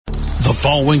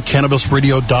following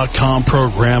CannabisRadio.com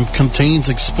program contains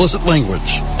explicit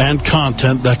language and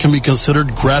content that can be considered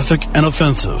graphic and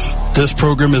offensive. This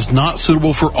program is not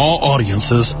suitable for all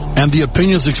audiences, and the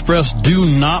opinions expressed do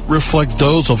not reflect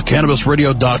those of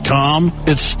CannabisRadio.com,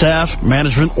 its staff,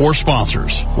 management, or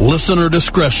sponsors. Listener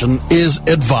discretion is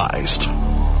advised.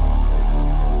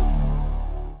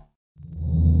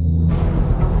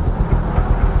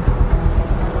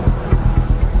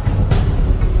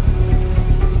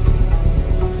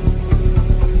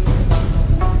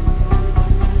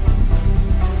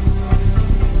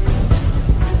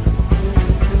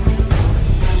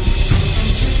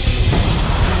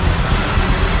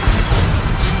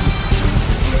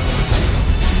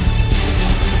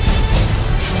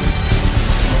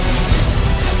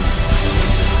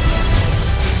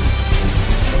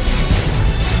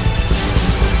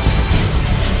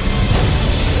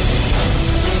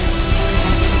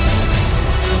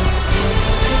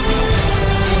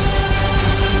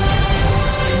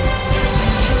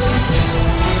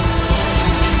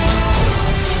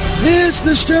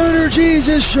 The Stoner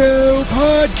Jesus Show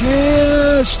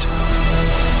podcast,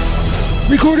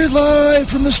 recorded live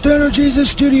from the Stoner Jesus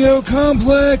Studio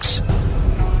Complex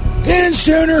in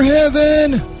Stoner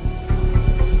Heaven.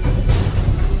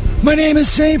 My name is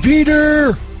St.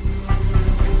 Peter.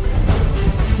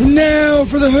 And now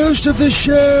for the host of the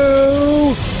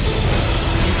show,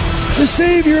 the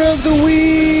savior of the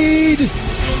weed,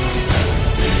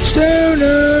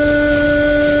 Stoner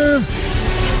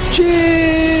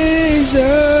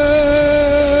Jesus.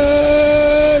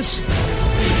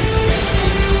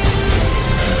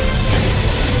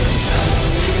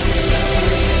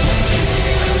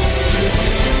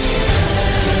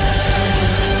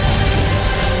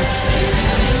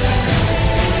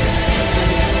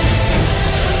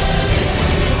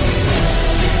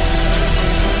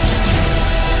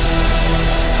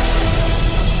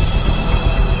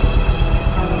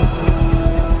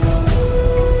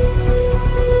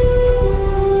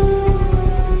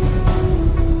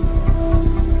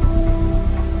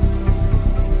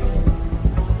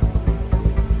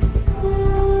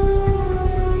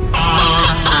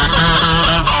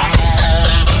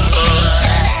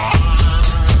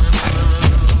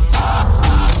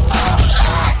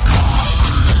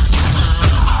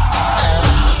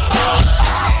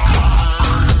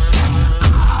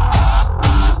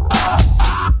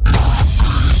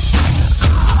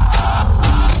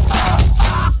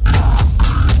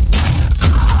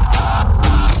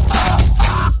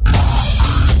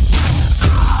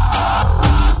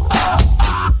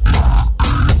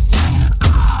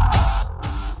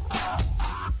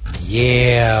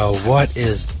 What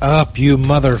is up, you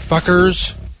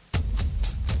motherfuckers?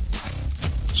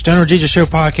 Stoner Jesus Show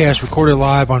podcast recorded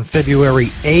live on February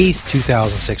 8th,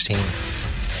 2016.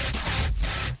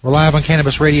 We're live on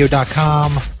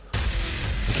CannabisRadio.com,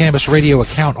 the Cannabis Radio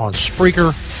account on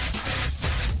Spreaker,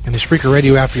 and the Spreaker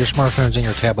Radio app for your smartphones and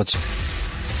your tablets.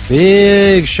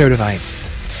 Big show tonight.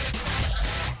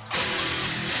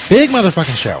 Big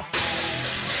motherfucking show.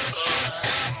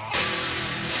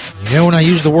 You know, when I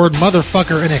use the word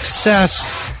motherfucker in excess,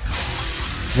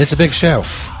 it's a big show.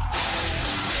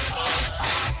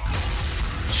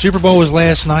 Super Bowl was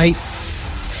last night.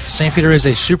 St. Peter is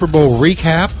a Super Bowl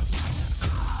recap.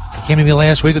 He came to me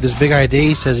last week with this big idea.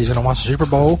 He says he's going to watch the Super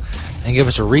Bowl and give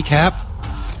us a recap.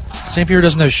 St. Peter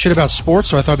doesn't know shit about sports,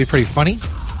 so I thought it'd be pretty funny.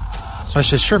 So I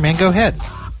said, sure, man, go ahead.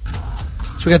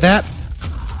 So we got that.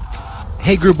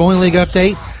 Hate Group Bowling League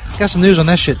update. Got some news on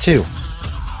that shit, too.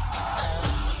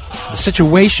 The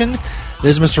situation that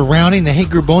has been surrounding the Hate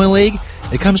Group Bowling League,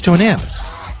 it comes to an end.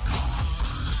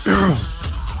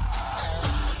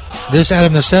 This, out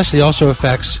of necessity, also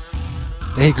affects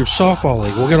the Hate Group Softball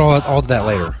League. We'll get all to that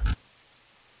later.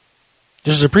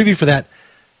 Just as a preview for that,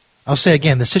 I'll say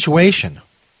again, the situation,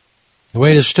 the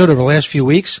way it has stood over the last few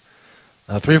weeks,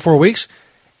 3 or 4 weeks,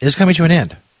 is coming to an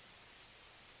end.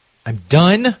 I'm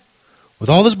done with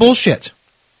all this bullshit.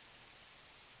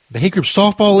 The Hate Group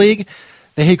Softball League,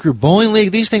 the Hate Group Bowling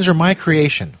League, these things are my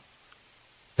creation.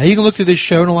 Now, you can look through this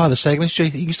show and a lot of the segments. You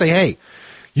can say, hey,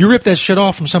 you ripped that shit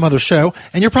off from some other show,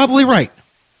 and you're probably right.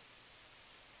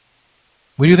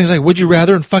 We do things like Would You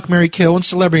Rather and Fuck, Marry, Kill and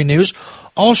Celebrity News.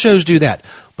 All shows do that.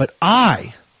 But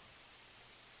I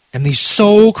am the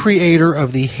sole creator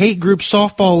of the Hate Group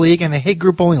Softball League and the Hate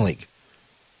Group Bowling League.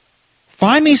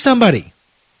 Find me somebody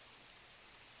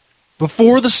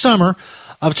before the summer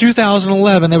of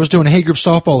 2011 that was doing a Hate Group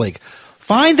Softball League.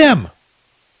 Find them.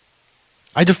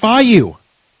 I defy you.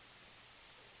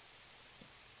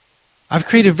 I've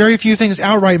created very few things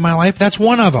outright in my life. That's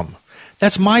one of them.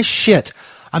 That's my shit.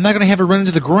 I'm not going to have it run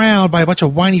into the ground by a bunch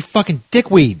of whiny fucking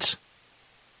dickweeds.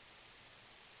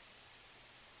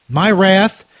 My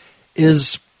wrath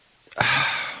is,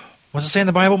 what's it say in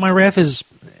the Bible? My wrath is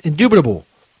indubitable.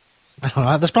 I don't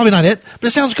know. That's probably not it, but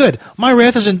it sounds good. My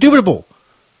wrath is indubitable.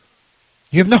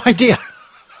 You have no idea.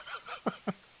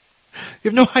 You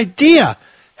have no idea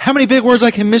how many big words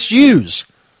I can misuse.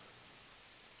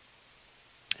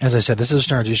 As I said, this is a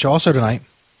Stoner Jesus show. Also tonight,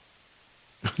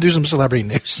 do some celebrity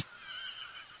news.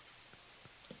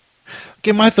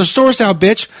 Get my thesaurus out,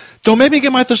 bitch. Don't make me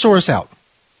get my thesaurus out.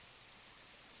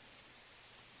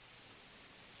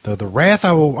 The wrath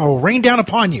I will rain down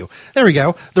upon you. There we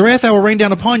go. The wrath I will rain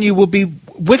down upon you will be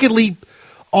wickedly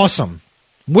awesome.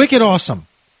 Wicked awesome.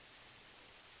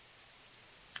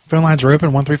 Phone lines are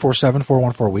open,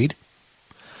 1-347-414-WEED.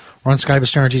 We're on Skype as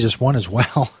Stoner Jesus 1 as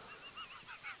well.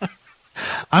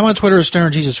 I'm on Twitter as Stoner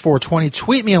Jesus 420.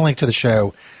 Tweet me a link to the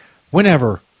show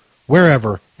whenever,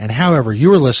 wherever, and however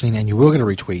you are listening, and you will get a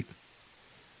retweet.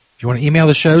 If you want to email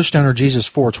the show,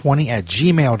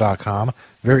 stonerjesus420@gmail.com.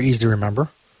 Very easy to remember.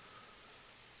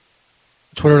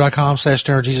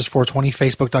 Twitter.com/stonerjesus420.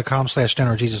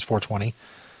 Facebook.com/stonerjesus420.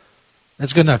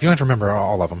 That's good enough. You don't have to remember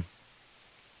all of them.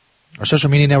 Our social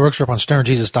media networks are up on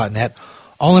stonerjesus.net.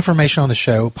 All information on the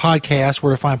show, podcasts,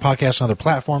 where to find podcasts on other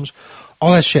platforms,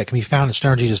 all that shit can be found at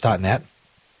stonerjesus.net.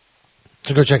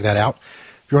 So go check that out.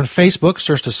 If you're on Facebook,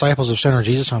 search Disciples of Stoner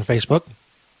Jesus on Facebook.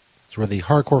 It's where the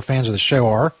hardcore fans of the show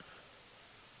are.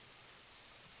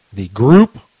 The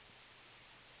group,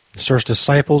 search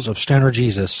Disciples of Stoner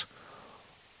Jesus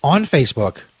on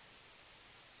Facebook.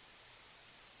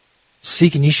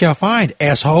 Seek and ye shall find,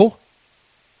 asshole.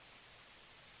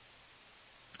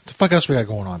 What the fuck else we got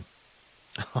going on?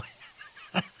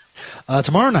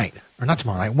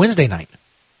 Wednesday night,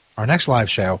 our next live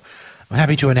show, I'm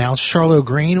happy to announce Charlotte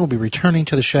Green will be returning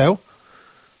to the show.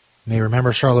 You may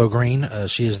remember Charlotte Green.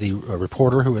 She is the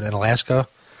reporter who in Alaska,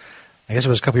 I guess it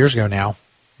was a couple years ago now,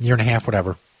 year and a half,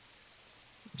 whatever,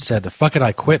 said, fuck it,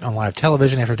 I quit on live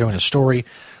television after doing a story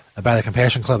about a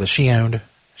compassion club that she owned.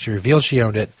 She revealed she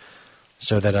owned it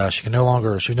so that she would no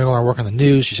longer work on the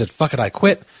news. She said, fuck it, I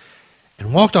quit,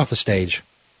 and walked off the stage.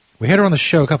 We had her on the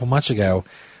show a couple months ago.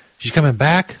 She's coming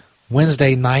back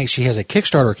Wednesday night. She has a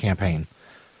Kickstarter campaign.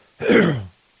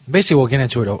 Basically, we'll get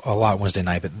into it a lot Wednesday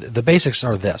night, but the basics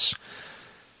are this.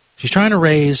 She's trying to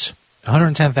raise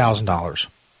 $110,000,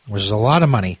 which is a lot of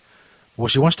money.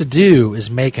 What she wants to do is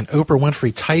make an Oprah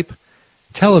Winfrey type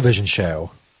television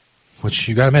show, which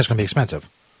you got to admit is going to be expensive.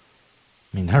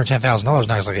 I mean, $110,000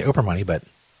 not like Oprah money, but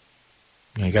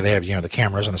you got to have the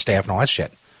cameras and the staff and all that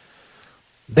shit.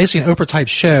 Basically, an Oprah type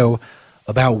show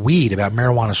about weed, about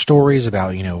marijuana stories,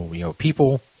 about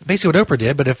people. Basically, what Oprah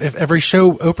did. But if every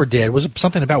show Oprah did was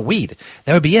something about weed,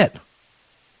 that would be it.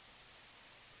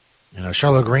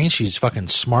 Charlotte Green, she's fucking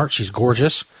smart. She's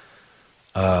gorgeous.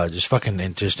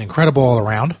 Just incredible all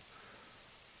around.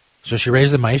 So she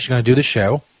raised the money. She's going to do the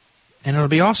show, and it'll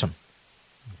be awesome.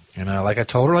 Like I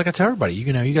told her, like I tell everybody,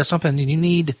 you got something you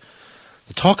need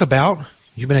to talk about.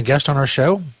 You've been a guest on our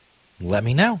show. Let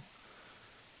me know.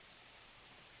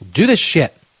 We'll do this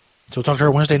shit. So we'll talk to her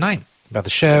Wednesday night about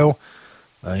the show.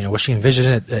 What she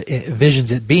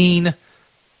envisions it being.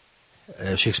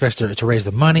 She expects to raise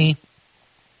the money.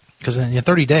 Because in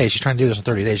 30 days, she's trying to do this in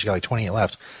 30 days. She's got like 28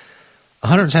 left.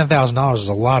 $110,000 is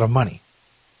a lot of money.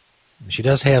 She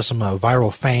does have some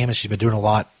viral fame, and she's been doing a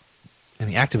lot in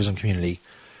the activism community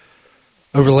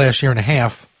over the last year and a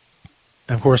half.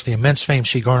 And, of course, the immense fame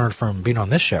she garnered from being on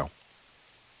this show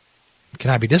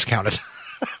cannot be discounted.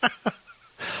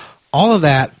 All of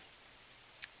that,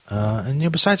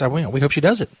 and besides, we hope she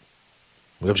does it.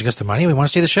 We hope she gets the money. We want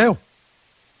to see the show.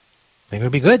 I think it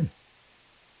would be good.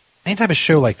 Any type of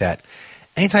show like that,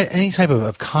 any type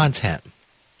of content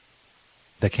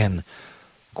that can,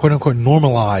 quote unquote,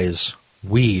 normalize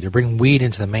weed or bring weed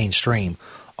into the mainstream,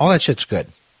 all that shit's good.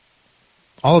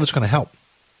 All of it's going to help.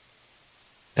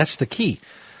 That's the key.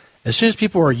 As soon as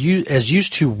people are as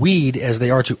used to weed as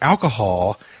they are to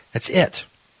alcohol, that's it.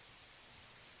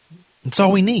 That's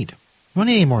all we need. We don't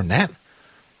need any more than that.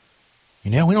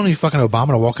 We don't need fucking Obama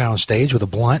to walk out on stage with a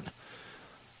blunt,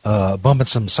 bumping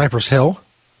some Cypress Hill,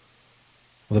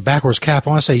 with a backwards cap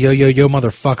on, say, yo, yo, yo,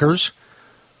 motherfuckers.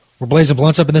 We're blazing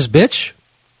blunts up in this bitch.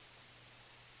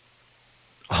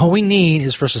 All we need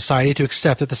is for society to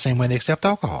accept it the same way they accept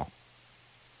alcohol.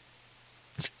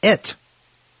 That's it.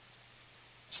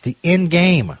 It's the end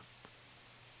game.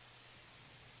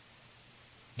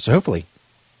 So hopefully.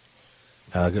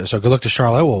 So good luck to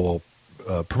Charlotte. We'll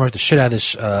promote the shit out of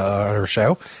this her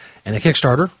show. And the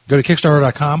Kickstarter. Go to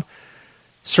Kickstarter.com.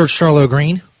 Search Charlotte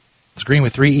Green. It's Green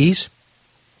with 3 E's.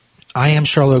 I am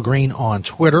Charlotte Green on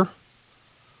Twitter.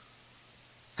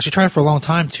 Actually tried for a long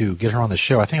time to get her on the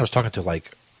show. I think I was talking to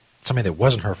somebody that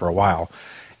wasn't her for a while.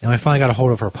 And we finally got a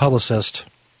hold of her publicist.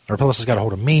 Her publicist got a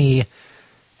hold of me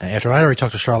after I already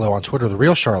talked to Charlo on Twitter, the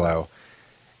real Charlo,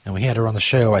 and we had her on the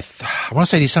show. I want to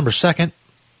say December 2nd.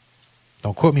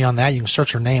 Don't quote me on that. You can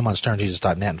search her name on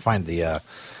sternjesus.net and find the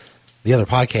other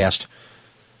podcast.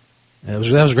 That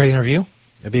was a great interview.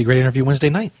 It'd be a great interview Wednesday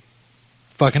night.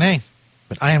 Fucking A.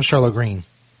 But I am Charlo Green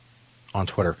on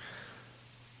Twitter.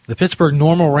 The Pittsburgh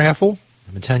Normal Raffle,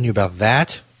 I've been telling you about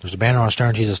that. There's a banner on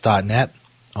sternjesus.net.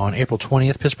 On April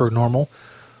 20th, Pittsburgh Normal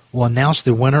will announce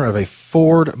the winner of a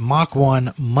Ford Mach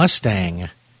 1 Mustang,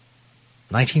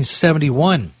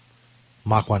 1971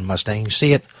 Mach 1 Mustang. You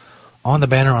see it on the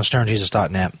banner on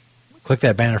sternjesus.net. Click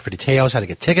that banner for details, how to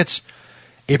get tickets.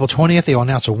 April 20th, they will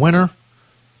announce a winner.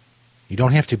 You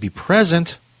don't have to be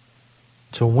present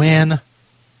to win.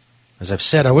 As I've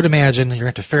said, I would imagine you're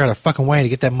going to have to figure out a fucking way to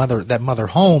get that mother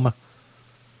home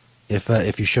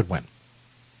if you should win.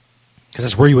 Because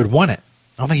that's where you would want it.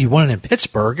 I don't think you want it in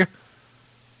Pittsburgh.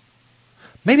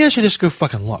 Maybe I should just go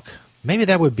fucking look. Maybe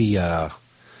that would be the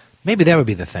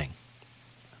thing.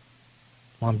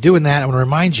 While I'm doing that, I want to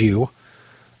remind you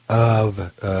of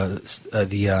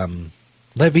the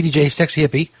Let VDJ Sexy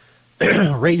Hippie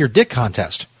Rate Your Dick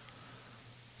contest.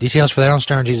 Details for that on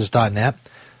sternjesus.net.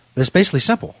 But it's basically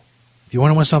simple. If you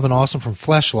want to win something awesome from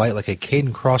Fleshlight, like a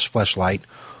Caden Cross Fleshlight,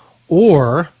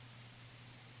 or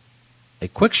a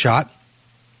Quick Shot,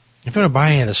 if you want to buy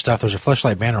any of this stuff, there's a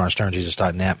Fleshlight banner on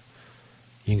sternjesus.net.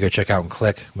 You can go check out and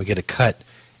click. We get a cut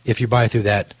if you buy through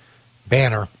that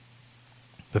banner.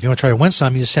 But if you want to try to win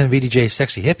some, you just send VDJ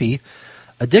Sexy Hippie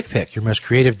a dick pic. Your most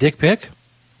creative dick pic.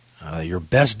 Your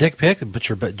best dick pic. Put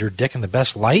your dick in the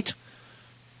best light.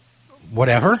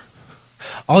 Whatever.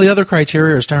 All the other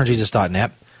criteria are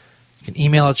sternjesus.net. You can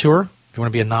email it to her. If you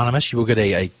want to be anonymous, you will get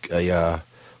a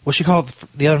what she called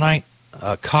the other night?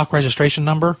 A cock registration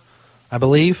number, I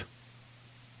believe.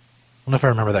 I don't know if I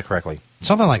remember that correctly.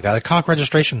 Something like that, a cock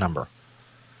registration number.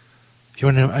 If you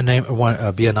want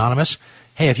to be anonymous,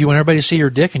 hey, if you want everybody to see your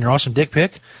dick and your awesome dick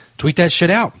pic, tweet that shit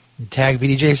out. Tag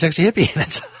VDJ Sexy Hippie in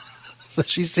it so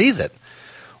she sees it.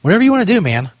 Whatever you want to do,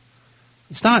 man.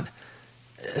 It's not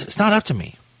up to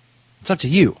me. It's up to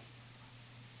you.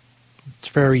 It's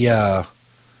very, damn.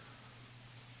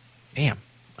 I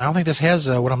don't think this has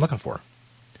what I'm looking for.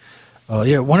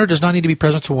 Winner does not need to be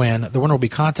present to win. The winner will be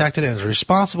contacted and is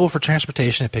responsible for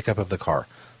transportation and pickup of the car.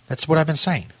 That's what I've been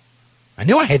saying. I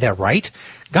knew I had that right.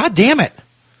 God damn it.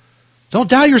 Don't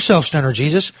doubt yourself, Stunner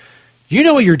Jesus. You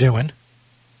know what you're doing.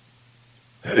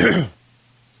 So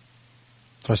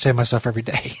I say to myself every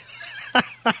day.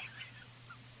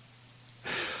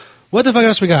 What the fuck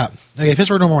else we got? Okay,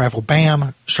 Pittsburgh Normal Raffle,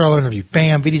 bam. Charlotte interview,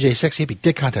 bam. VDJ Sexy Hippie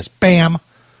Dick Contest, bam.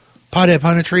 Pothead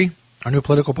Punditry, our new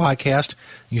political podcast.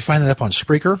 You can find that up on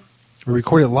Spreaker. We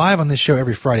record it live on this show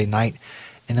every Friday night,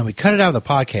 and then we cut it out of the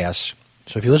podcast.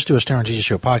 So if you listen to a Stunner Jesus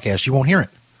Show podcast, you won't hear it.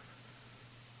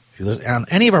 If you listen on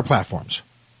any of our platforms,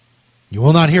 you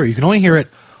will not hear it. You can only hear it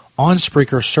on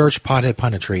Spreaker. Search Pothead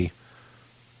Punditry,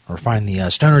 or find the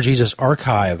Stunner Jesus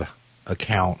Archive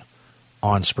account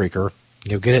on Spreaker.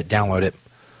 You'll get it, download it.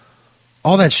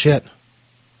 All that shit.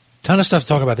 Ton of stuff to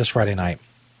talk about this Friday night.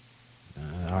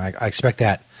 I expect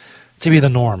that to be the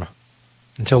norm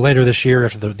until later this year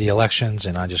after the elections,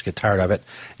 and I just get tired of it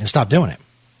and stop doing it.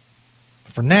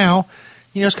 For now,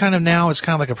 it's kind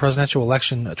of like a presidential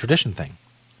election tradition thing.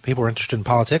 People are interested in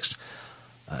politics.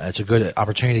 It's a good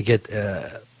opportunity to get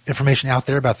information out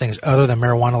there about things other than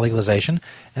marijuana legalization,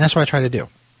 and that's what I try to do.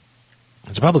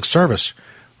 It's a public service,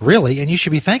 really, and you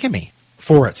should be thanking me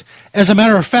for it. As a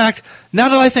matter of fact, now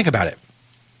that I think about it,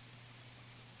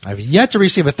 I've yet to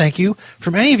receive a thank you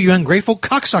from any of you ungrateful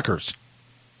cocksuckers.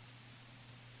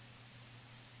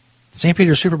 St.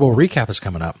 Peter's Super Bowl recap is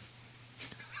coming up.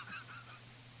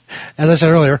 As I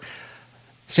said earlier,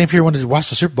 St. Peter wanted to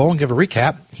watch the Super Bowl and give a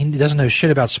recap. He doesn't know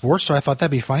shit about sports, so I thought that'd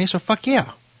be funny. So fuck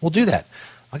yeah, we'll do that.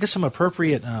 I'll get some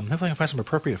appropriate, hopefully I can find some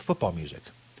appropriate football music.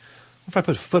 If I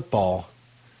put football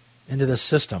into this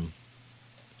system,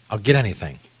 I'll get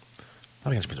anything. I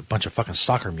think it's a bunch of fucking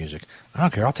soccer music. I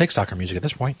don't care. I'll take soccer music at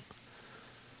this point.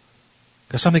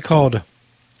 There's something called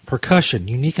percussion,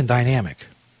 unique and dynamic.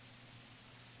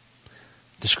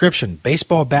 Description,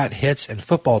 baseball bat hits and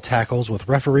football tackles with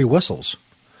referee whistles.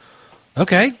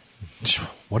 Okay.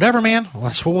 Whatever, man. Well,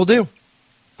 that's what we'll do.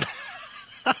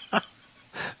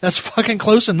 That's fucking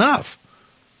close enough.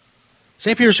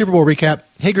 St. Peter's Super Bowl recap.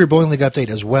 Hager Bowling League update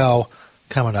as well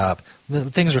coming up.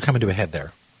 Things are coming to a head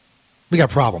there. We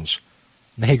got problems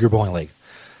in the Hager Bowling League.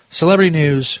 Celebrity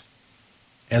news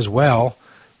as well.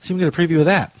 See if we can get a preview of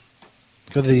that.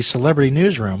 Go to the celebrity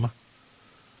newsroom.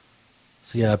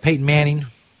 See Peyton Manning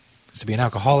to be an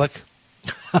alcoholic.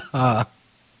 Gwyneth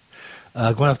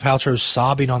Paltrow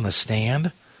sobbing on the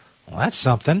stand. Well, that's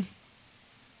something.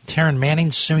 Taryn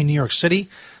Manning suing New York City.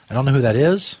 I don't know who that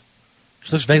is.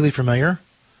 She looks vaguely familiar.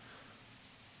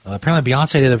 Apparently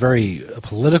Beyonce did a very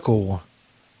political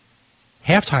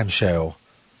halftime show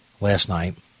last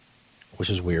night, which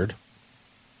is weird.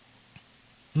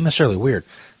 Not necessarily weird.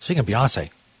 Speaking of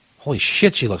Beyonce, holy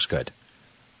shit, she looks good.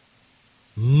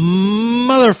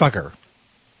 Motherfucker.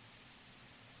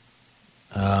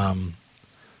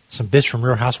 Some bitch from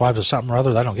Real Housewives or something or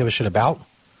other that I don't give a shit about.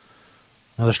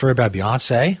 Another story about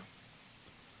Beyonce.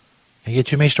 You get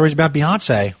too many stories about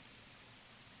Beyonce.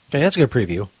 Okay, that's a good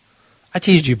preview. I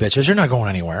teased you bitches. You're not going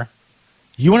anywhere.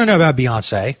 You want to know about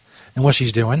Beyonce and what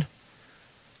she's doing.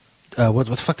 What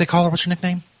the fuck they call her? What's her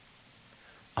nickname?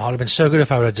 Oh, it would have been so good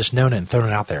if I would have just known it and thrown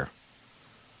it out there.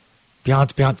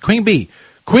 Beyonce, Queen Bee.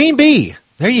 Queen Bee!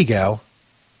 There you go.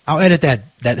 I'll edit that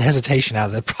hesitation out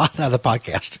of the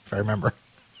podcast, if I remember.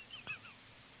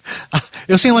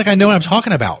 It'll seem like I know what I'm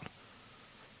talking about.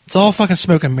 It's all fucking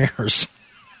smoke and mirrors.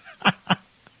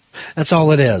 That's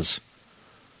all it is.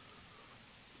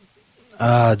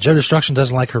 Joe Destruction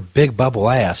doesn't like her big bubble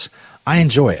ass. I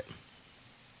enjoy it.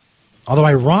 Although,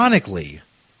 ironically,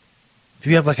 if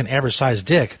you have like an average sized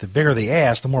dick, the bigger the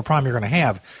ass, the more problem you're going to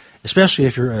have, especially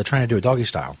if you're trying to do it doggy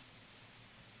style.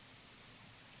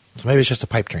 So maybe it's just a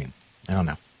pipe dream. I don't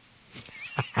know.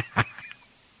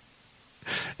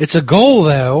 It's a goal,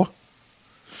 though.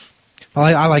 Well,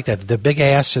 I like that. The big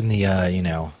ass and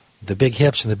the, the big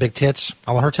hips and the big tits.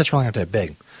 Although her tits really aren't that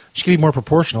big. She could be more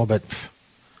proportional, but,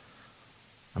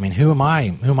 I mean, who am I?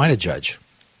 Who am I to judge?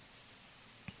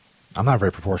 I'm not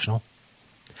very proportional.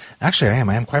 Actually, I am.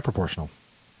 I am quite proportional.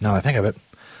 Now that I think of it,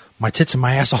 my tits and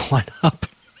my ass all line up.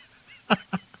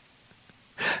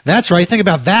 That's right. Think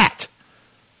about that.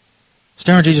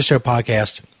 Stoner Jesus Show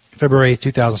podcast, February 8th,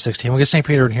 2016. We'll get St.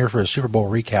 Peter in here for a Super Bowl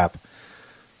recap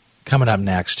coming up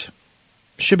next.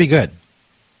 Should be good.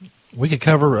 We could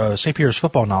cover St. Peter's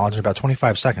football knowledge in about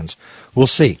 25 seconds. We'll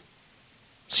see.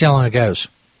 See how long it goes.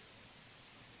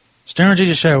 Stoner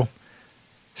Jesus Show.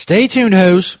 Stay tuned,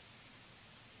 hoes.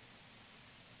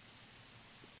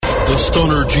 The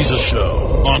Stoner Jesus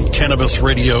Show on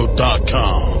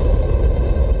CannabisRadio.com.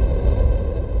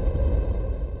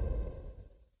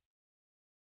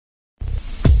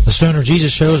 The Stoner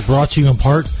Jesus Show is brought to you in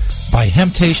part by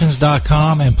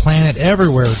Hemptations.com and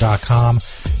PlanetEverywhere.com.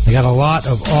 They got a lot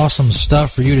of awesome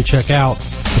stuff for you to check out.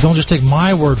 But don't just take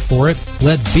my word for it.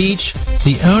 Let Beach,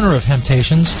 the owner of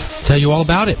Hemptations, tell you all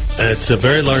about it. It's a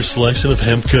very large selection of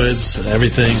hemp goods,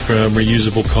 everything from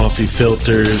reusable coffee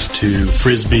filters to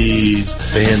frisbees,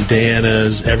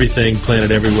 bandanas, everything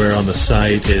Planet Everywhere on the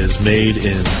site is made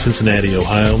in Cincinnati,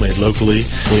 Ohio, made locally.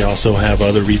 We also have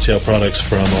other retail products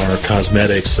from our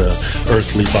cosmetics,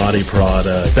 earthly body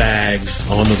product, bags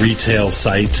on the retail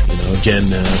site. Again,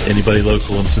 anybody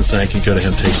local in Cincinnati can go to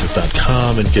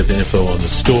Hemptations.com and get the info on the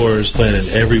stores. Planet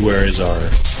Everywhere is our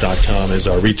 .com is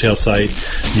our retail site.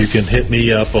 You can hit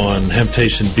me up on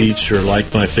Hemptation Beach or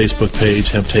like my Facebook page,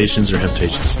 Hemptations or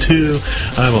Hemptations 2.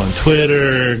 I'm on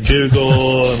Twitter,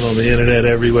 Google, I'm on the internet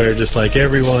everywhere, just like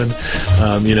everyone.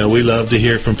 We love to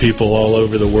hear from people all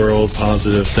over the world,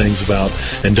 positive things about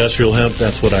industrial hemp.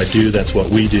 That's what I do. That's what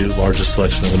we do. Largest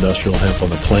selection of industrial hemp on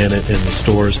the planet in the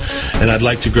stores. And I'd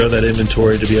like to grow that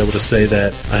inventory to be able to say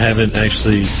that I haven't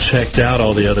actually checked out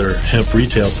all the other hemp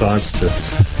retail spots to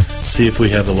see if we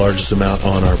have the largest amount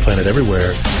on our Planet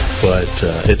Everywhere, but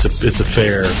it's a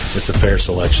fair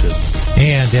selection.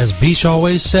 And as Beach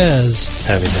always says,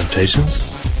 having temptations.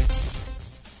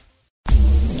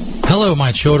 Hello,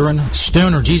 my children.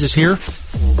 Stoner Jesus here.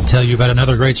 I'll tell you about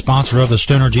another great sponsor of the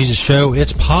Stoner Jesus Show.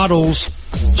 It's Pottles.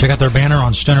 Check out their banner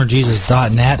on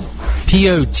stonerjesus.net.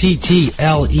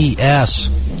 Pottles.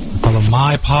 Follow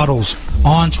My Pottles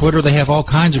on Twitter. They have all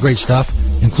kinds of great stuff,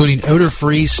 including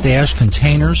odor-free stash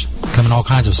containers. Come in all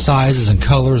kinds of sizes and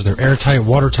colors. They're airtight,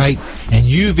 watertight, and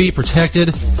UV protected.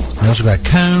 They also got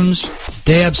cones,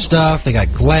 dab stuff. They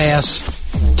got glass,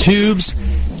 tubes,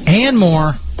 and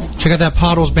more. Check out that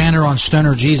Pottles banner on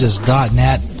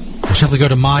stonerjesus.net. Or simply go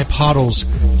to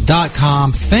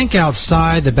mypottles.com. Think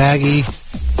outside the baggie.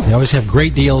 They always have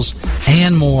great deals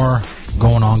and more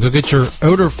going on. Go get your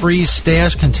odor-free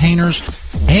stash containers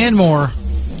and more.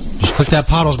 Just click that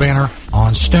Pottles banner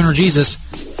on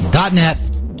stonerjesus.net.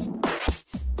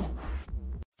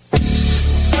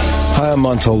 Hi, I'm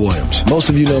Montel Williams. Most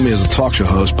of you know me as a talk show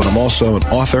host, but I'm also an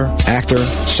author, actor,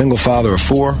 single father of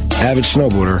 4, avid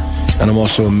snowboarder, and I'm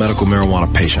also a medical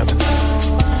marijuana patient.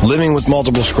 Living with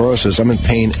multiple sclerosis, I'm in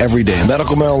pain every day.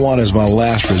 Medical marijuana is my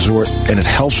last resort, and it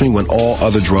helps me when all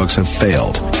other drugs have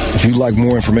failed. If you'd like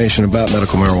more information about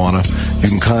medical marijuana, you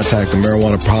can contact the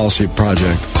Marijuana Policy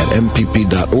Project at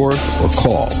mpp.org or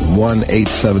call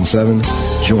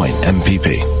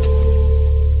 1-877-JOIN-MPP.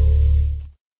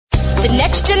 The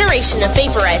next generation of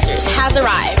vaporizers has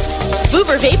arrived.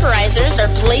 Vuber vaporizers are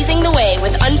blazing the way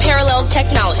with unparalleled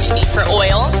technology for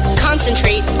oil,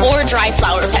 concentrate, or dry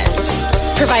flower pens.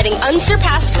 Providing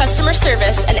unsurpassed customer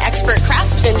service and expert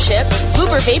craftsmanship,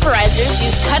 Vuber vaporizers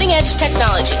use cutting-edge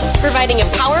technology, providing a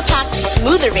power-packed,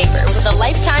 smoother vapor with a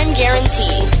lifetime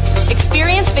guarantee.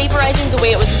 Experience vaporizing the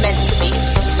way it was meant to be.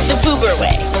 The Vuber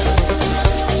way.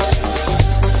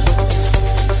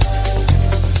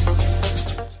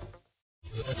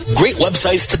 Great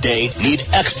websites today need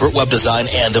expert web design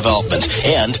and development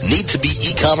and need to be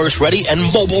e-commerce ready and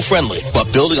mobile friendly.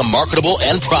 But building a marketable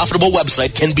and profitable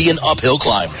website can be an uphill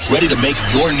climb. Ready to make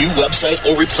your new website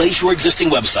or replace your existing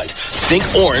website? Think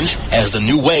Orange as the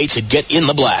new way to get in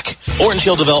the black. Orange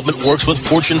Hill Development works with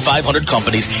Fortune 500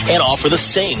 companies and offer the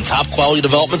same top quality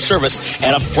development service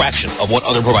at a fraction of what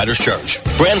other providers charge.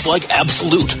 Brands like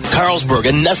Absolute, Carlsberg,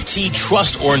 and Nestea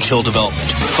trust Orange Hill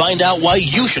Development. Find out why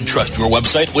you should trust your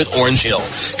website with Orange Hill.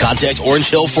 Contact Orange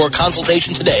Hill for a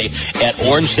consultation today at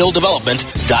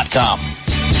orangehilldevelopment.com.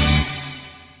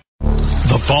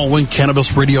 The following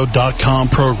CannabisRadio.com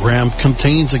program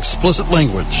contains explicit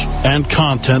language and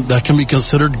content that can be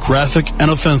considered graphic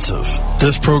and offensive.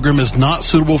 This program is not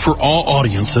suitable for all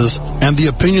audiences, and the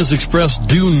opinions expressed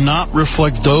do not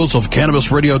reflect those of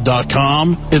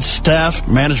CannabisRadio.com, its staff,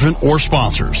 management, or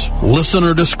sponsors.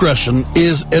 Listener discretion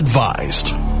is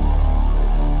advised.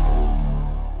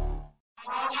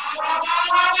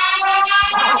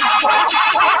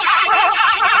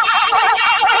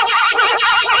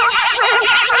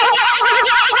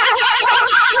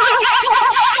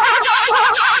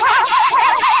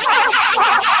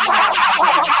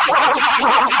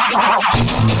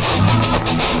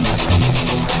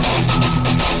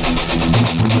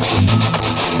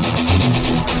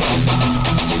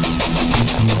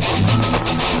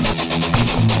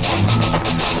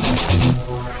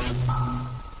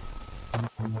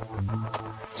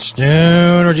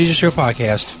 Stoner Jesus Show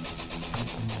podcast.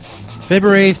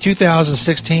 February 8th,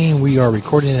 2016. We are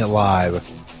recording it live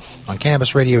on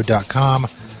CannabisRadio.com,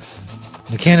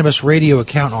 the Cannabis Radio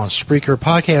account on Spreaker,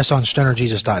 podcast on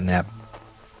StonerJesus.net,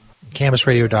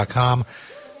 CannabisRadio.com,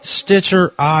 Stitcher,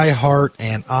 iHeart,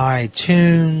 and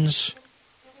iTunes.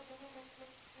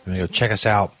 You're going to go check us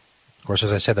out. Of course,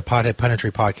 as I said, the Pothead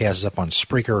Punditry podcast is up on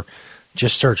Spreaker.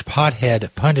 Just search Pothead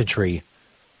Punditry.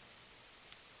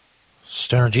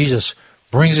 Stoner Jesus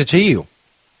brings it to you.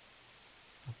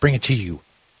 Bring it to you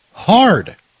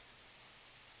hard.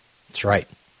 That's right.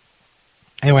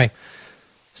 Anyway,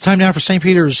 it's time now for St.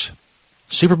 Peter's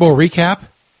Super Bowl recap.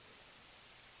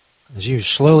 As you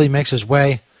slowly makes his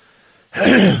way,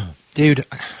 slowly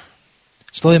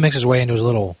makes his way into his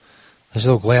little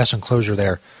glass enclosure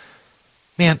there.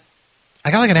 Man,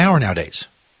 I got like an hour nowadays.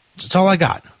 That's all I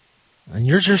got. And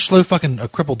you're just slow fucking a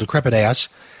crippled, decrepit ass.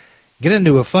 Get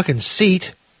into a fucking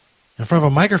seat in front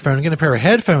of a microphone and get a pair of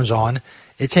headphones on.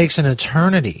 It takes an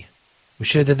eternity. We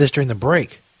should have did this during the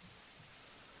break.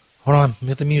 Hold on,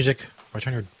 get the music. Or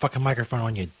turn your fucking microphone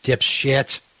on, you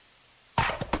dipshit.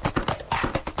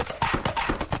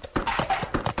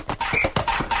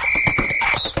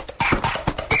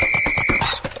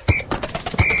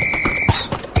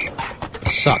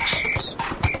 Sucks.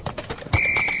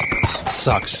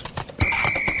 Sucks.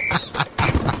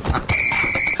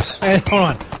 Hey, hold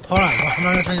on. I'm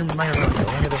not going to turn your microphone on. Let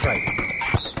me get this right.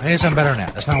 I need something better than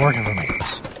that. That's not working for me.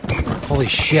 Holy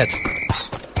shit.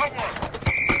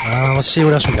 Let's see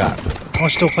what else we got. Oh, it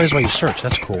still plays while you search.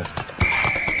 That's cool.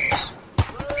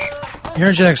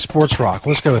 Energetic Sports Rock.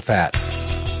 Let's go with that.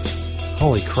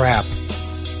 Holy crap.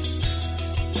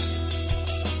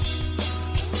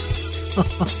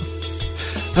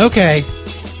 Okay.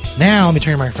 Now, let me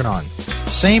turn your microphone on.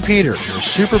 St. Peter's, your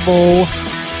Super Bowl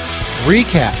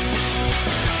recap.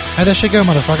 How'd that shit go,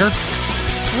 motherfucker?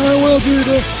 Oh, well, dude,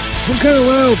 some kind of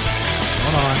loud.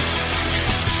 Hold on.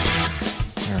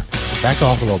 Here, backed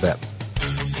off a little bit.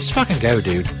 Just fucking go,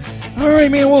 dude. All right,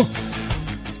 man, well,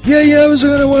 yeah, I was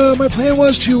gonna, my plan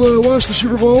was to watch the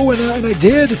Super Bowl, and I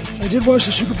did. I did watch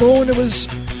the Super Bowl, and it was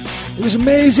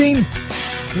amazing.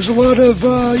 There's a lot of,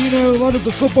 a lot of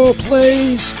the football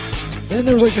plays, and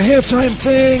there was like the halftime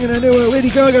thing, and I know Lady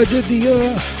Gaga did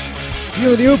the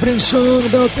opening song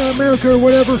about America or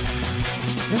whatever.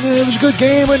 And it was a good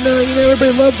game, and,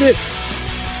 everybody loved it.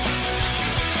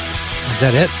 Is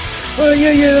that it?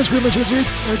 Yeah, that's pretty much it, dude.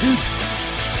 Dude.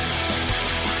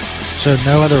 So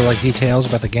no other, details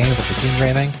about the game, about the teams or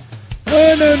anything?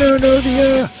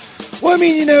 No. Well, I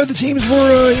mean, the teams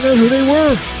were, who they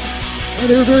were.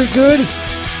 They were very good.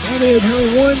 They had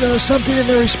apparently won something in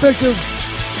their respective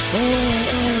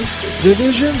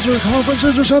divisions or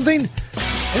conferences or something.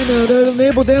 And that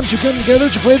enabled them to come together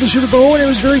to play the Super Bowl, and it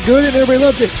was very good, and everybody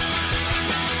loved it.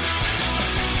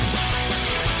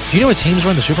 Do you know what teams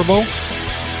won the Super Bowl?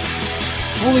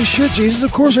 Holy shit, Jesus.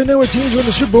 Of course I know what teams won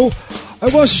the Super Bowl. I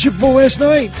watched the Super Bowl last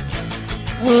night.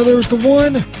 There was the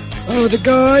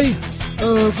guy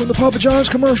from the Papa John's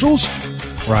commercials.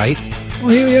 Right. Well,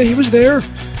 he was there.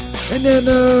 And then,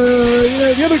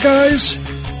 the other guys,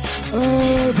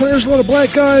 there's a lot of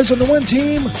black guys on the one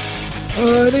team.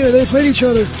 They played each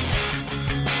other. All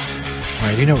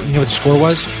right, you know what the score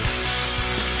was?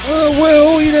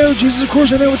 Jesus, of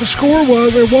course I know what the score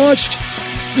was. I watched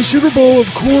the Super Bowl, of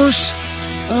course.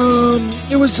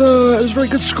 It was a very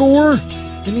good score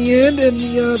in the end, and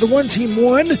the one team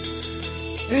won,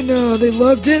 and they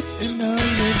loved it, and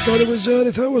they thought it was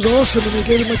awesome, and they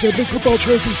gave him like their big football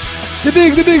trophy, the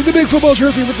big football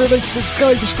trophy with the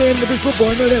guy to stand in the big football.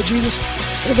 I know that, Jesus,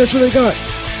 and that's what they got.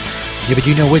 Yeah, but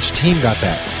you know which team got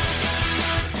that?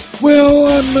 Well,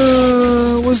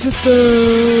 was it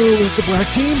the black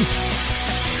team?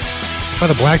 By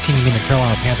the black team, you mean the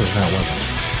Carolina Panthers? No, it wasn't.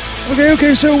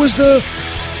 Okay, so it was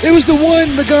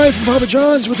the guy from Papa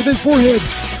John's with the big forehead.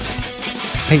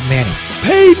 Peyton Manning.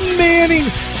 Peyton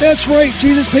Manning! That's right,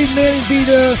 Jesus. Peyton Manning beat,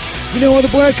 all the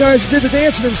black guys that did the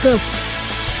dancing and stuff.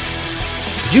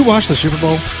 Did you watch the Super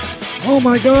Bowl? Oh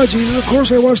my God, Jesus, of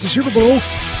course I watched the Super Bowl.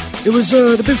 It was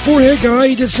the big forehead guy.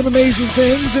 He did some amazing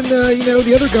things, and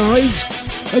the other guys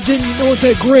weren't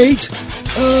that great,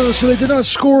 so they did not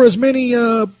score as many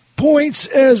points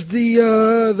as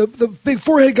the big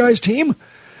forehead guy's team,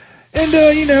 and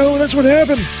that's what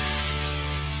happened.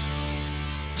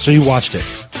 So you watched it?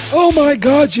 Oh my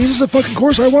God, Jesus! Of fucking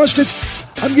course I watched it.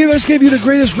 I just gave you the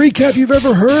greatest recap you've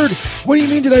ever heard. What do you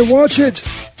mean? Did I watch it?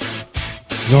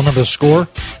 You don't remember the score?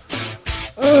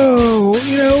 Oh,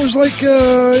 it was like,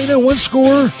 one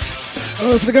score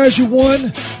for the guys who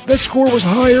won. That score was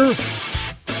higher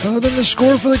than the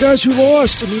score for the guys who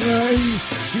lost. I mean,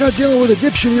 you're not dealing with a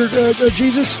dipshit here,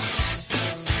 Jesus.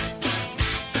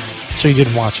 So you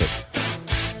didn't watch it?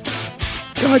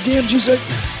 Goddamn, Jesus.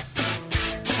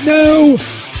 No,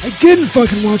 I didn't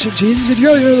fucking watch it, Jesus. If you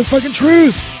already know the fucking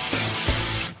truth.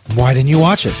 Why didn't you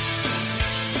watch it?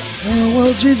 Oh,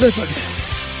 well, Jesus,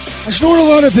 I snorted a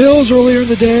lot of pills earlier in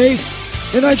the day,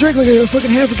 and I drank like a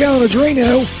fucking half a gallon of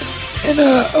Drano, and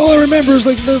all I remember is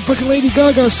like the fucking Lady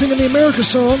Gaga singing the America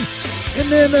song,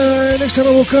 and then next time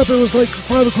I woke up it was like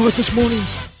 5 o'clock this morning.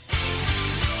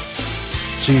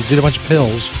 So you did a bunch of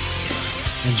pills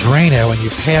and Drano, and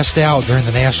you passed out during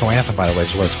the national anthem, by the way,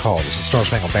 is what it's called. It's the Star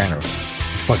Spangled Banner.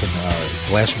 You fucking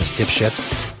blasphemous dipshit.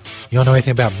 You don't know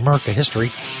anything about America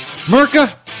history.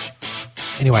 America!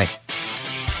 Anyway.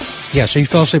 Yeah, so you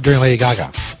fell asleep during Lady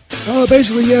Gaga.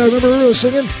 Basically, yeah, I remember her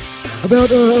singing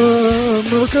about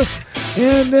America.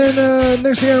 And then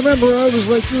next thing I remember, it was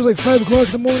like 5 o'clock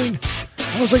in the morning.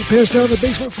 I was like passed out on the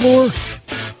basement floor.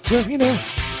 So, you know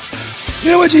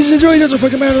what, Jesus, it really doesn't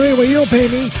fucking matter anyway. You don't pay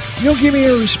me. You don't give me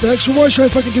any respect, so why should I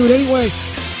fucking do it anyway?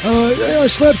 I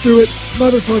slept through it,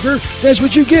 motherfucker. That's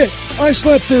what you get. I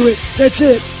slept through it. That's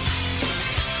it.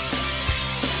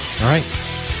 All right.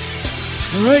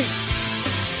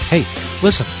 Hey,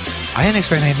 listen, I didn't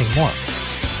expect anything more.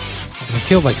 And it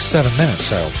killed like 7 minutes,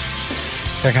 so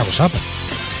gotta count for something.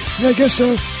 Yeah, I guess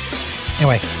so.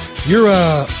 Anyway, you're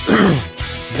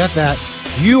you got that.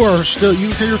 You're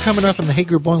coming up in the Hate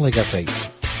Group Boiling League update.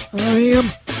 I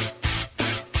am.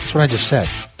 That's what I just said.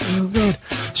 Oh God!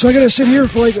 So I gotta sit here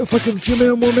for like a fucking few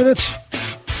more minutes.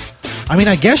 I mean,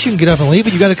 I guess you can get up and leave,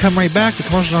 but you got to come right back. The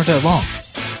commercials aren't that long.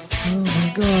 Oh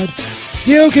my God!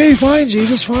 Yeah, okay, fine,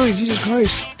 Jesus, fine, Jesus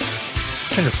Christ.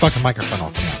 Turn your fucking microphone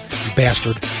off now, you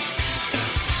bastard.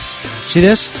 See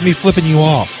this? It's me flipping you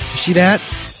off. You see that?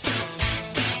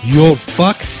 You old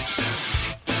fuck.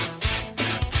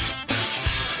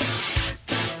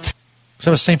 So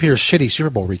that was St. Peter's shitty Super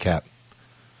Bowl recap.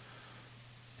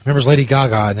 Remembers Lady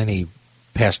Gaga, and then he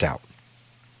passed out.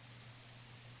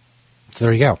 So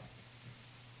there you go.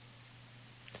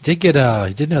 He did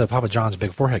know the Papa John's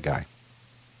big forehead guy.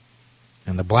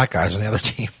 And the black guys on the other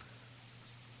team.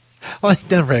 Well,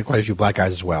 Denver had quite a few black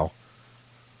guys as well.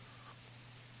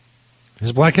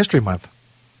 It's Black History Month.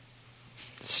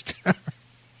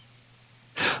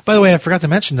 By the way, I forgot to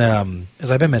mention, as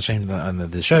I've been mentioning on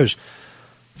the shows,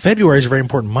 February is a very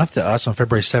important month to us. On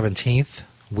February 17th,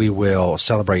 we will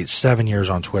celebrate 7 years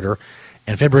on Twitter.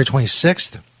 And February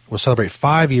 26th, we'll celebrate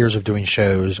 5 years of doing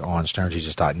shows on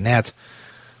stonerjesus.net.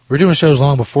 We were doing shows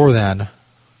long before then,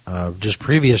 just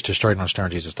previous to starting on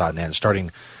stonerjesus.net,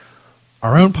 starting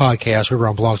our own podcast. We were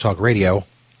on Blog Talk Radio,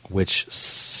 which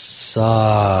sucks.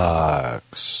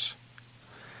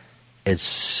 It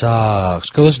sucks.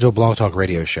 Go listen to a Blog Talk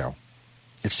Radio show.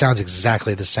 It sounds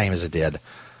exactly the same as it did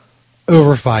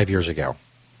over 5 years ago.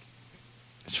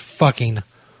 It's fucking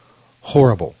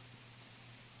horrible.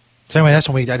 So anyway, that's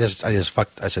when I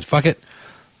said, fuck it.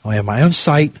 I have my own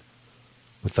site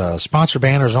with sponsor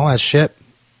banners and all that shit.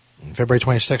 On February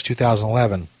 26,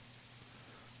 2011,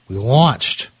 we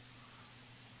launched.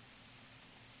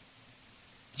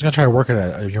 I was going to try to work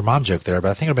at your mom joke there, but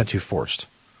I think it would have been too forced.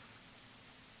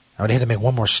 I would have had to make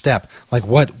one more step. Like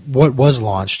what was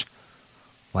launched,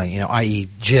 like, i.e.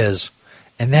 jizz,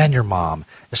 and then your mom.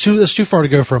 It's too far to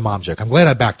go for a mom joke. I'm glad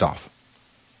I backed off.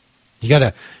 You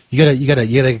gotta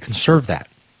conserve that.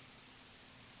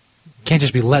 You can't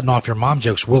just be letting off your mom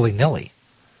jokes willy-nilly.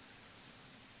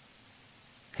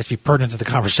 It has to be pertinent to the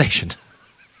conversation.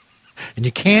 And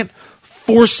you can't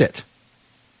force it.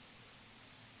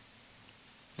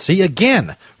 See,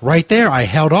 again, right there, I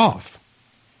held off.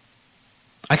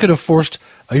 I could have forced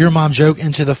a your mom joke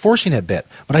into the forcing it bit,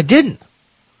 but I didn't.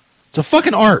 It's a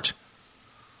fucking art.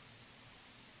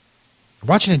 You're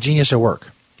watching a genius at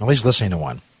work, at least listening to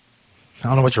one. I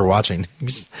don't know what you're watching.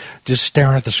 Just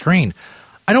staring at the screen.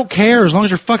 I don't care as long as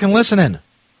you're fucking listening.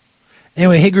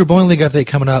 Anyway, Hey Group Bowling League update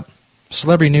coming up.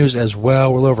 Celebrity news as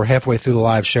well. We're a little over halfway through the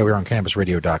live show here on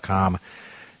CannabisRadio.com.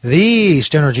 The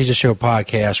Stoner Jesus Show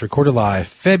podcast, recorded live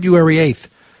February 8th,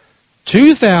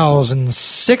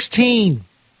 2016.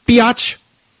 Biatch.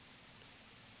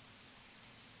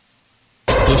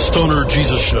 The Stoner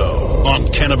Jesus Show on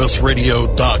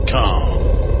CannabisRadio.com.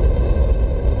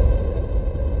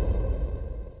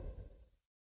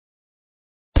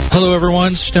 Hello,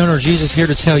 everyone. Stoner Jesus here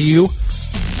to tell you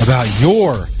about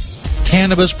your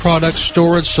cannabis product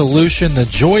storage solution, the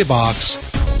Joy Box.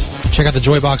 Check out the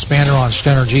Joy Box banner on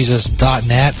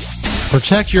stonerjesus.net.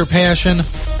 Protect your passion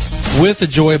with the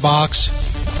Joy Box.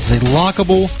 It's a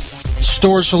lockable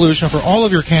storage solution for all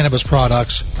of your cannabis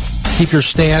products. Keep your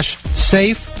stash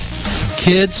safe.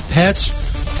 Kids, pets,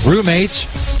 roommates,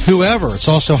 whoever. It's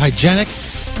also hygienic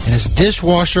and it's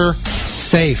dishwasher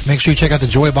safe. Make sure you check out the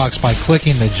Joy Box by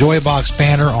clicking the Joy Box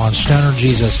banner on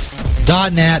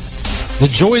stonerjesus.net. The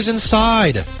joy's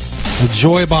inside. The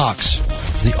Joy Box,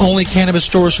 the only cannabis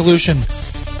storage solution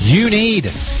you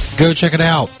need. Go check it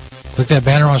out. Click that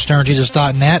banner on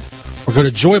stonerjesus.net or go to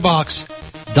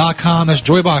joybox.com. That's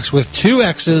Joybox with 2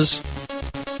 X's.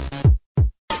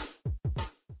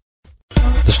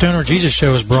 The Stoner Jesus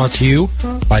Show is brought to you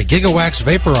by Gigawax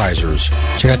Vaporizers.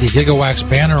 Check out the Gigawax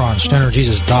banner on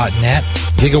stonerjesus.net.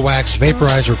 Gigawax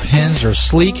Vaporizer pens are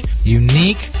sleek,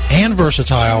 unique, and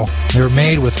versatile. They're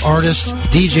made with artists,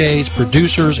 DJs,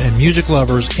 producers, and music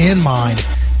lovers in mind.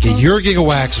 Get your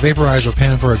Gigawax Vaporizer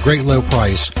pen for a great low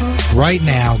price. Right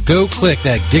now, go click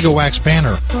that Gigawax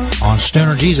banner on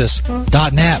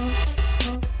stonerjesus.net.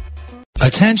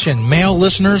 Attention, male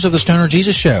listeners of the Stoner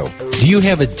Jesus Show. Do you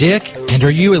have a dick and are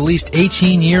you at least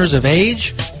 18 years of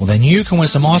age? Well, then you can win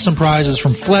some awesome prizes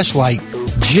from Fleshlight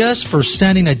just for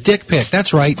sending a dick pic.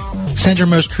 That's right. Send your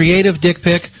most creative dick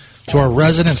pic to our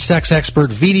resident sex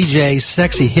expert, VDJ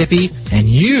Sexy Hippie, and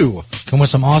you can win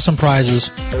some awesome prizes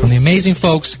from the amazing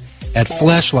folks at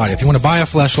Fleshlight. If you want to buy a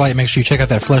Fleshlight, make sure you check out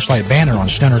that Fleshlight banner on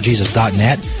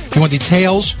stonerjesus.net. If you want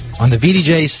details on the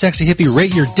VDJ Sexy Hippie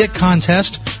Rate Your Dick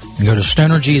contest, you go to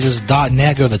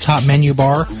stonerjesus.net, go to the top menu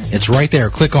bar. It's right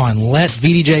there. Click on Let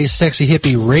VDJ Sexy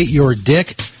Hippie Rate Your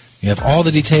Dick. You have all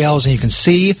the details, and you can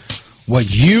see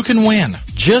what you can win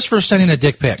just for sending a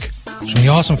dick pic. From the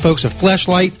awesome folks at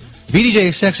Fleshlight,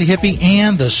 VDJ Sexy Hippie,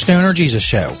 and the Stoner Jesus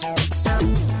Show.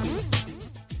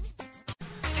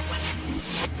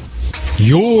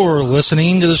 You're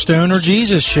listening to the Stoner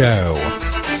Jesus Show.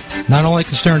 Not only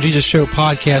can Stoner Jesus Show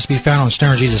podcast be found on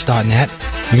stonerjesus.net,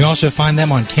 you can also find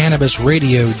them on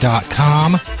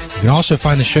CannabisRadio.com. You can also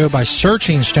find the show by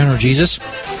searching Stoner Jesus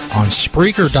on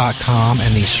Spreaker.com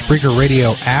and the Spreaker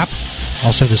Radio app,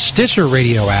 also the Stitcher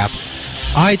Radio app,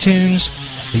 iTunes,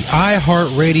 the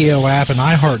iHeartRadio app, and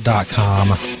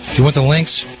iHeart.com. If you want the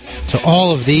links to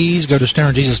all of these, go to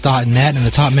stonerjesus.net in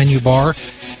the top menu bar.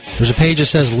 There's a page that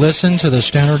says Listen to the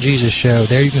Stoner Jesus Show.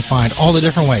 There you can find all the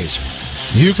different ways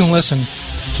you can listen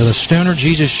to the Stoner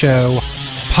Jesus Show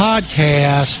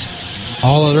podcast.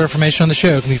 All other information on the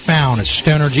show can be found at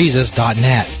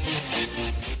stonerjesus.net.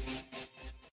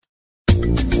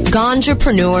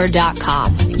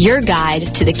 Ganjapreneur.com, your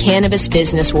guide to the cannabis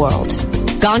business world.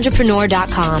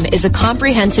 Ganjapreneur.com is a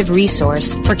comprehensive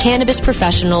resource for cannabis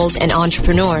professionals and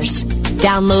entrepreneurs.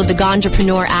 Download the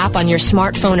Ganjapreneur app on your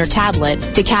smartphone or tablet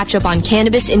to catch up on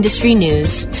cannabis industry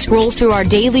news, scroll through our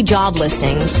daily job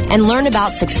listings, and learn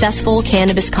about successful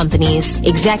cannabis companies,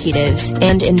 executives,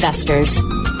 and investors.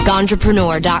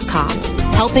 Ganjapreneur.com,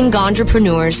 helping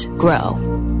Ganjapreneurs grow.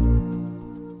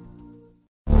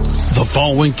 The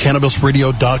following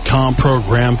CannabisRadio.com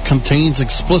program contains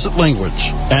explicit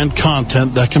language and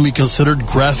content that can be considered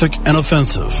graphic and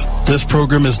offensive. This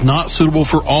program is not suitable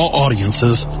for all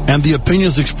audiences, and the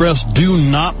opinions expressed do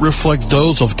not reflect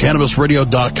those of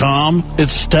CannabisRadio.com,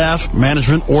 its staff,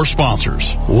 management, or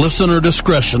sponsors. Listener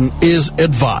discretion is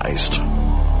advised.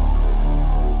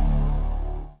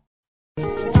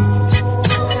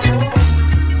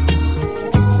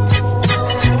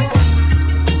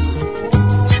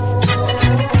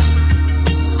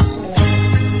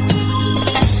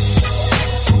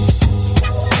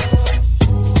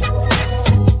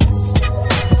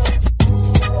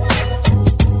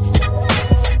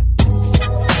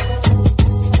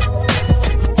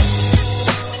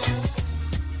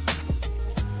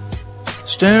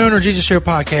 Stoner Jesus Show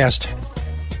podcast,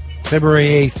 February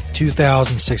 8th,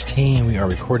 2016. We are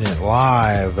recording it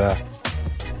live on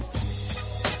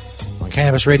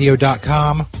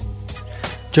CannabisRadio.com.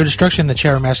 Joe Destruction in the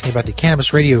chat room asking about the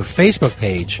Cannabis Radio Facebook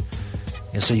page.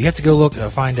 And so you have to go look,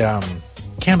 find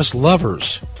Cannabis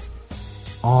Lovers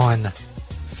on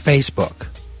Facebook.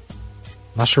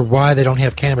 I'm not sure why they don't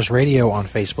have Cannabis Radio on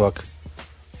Facebook,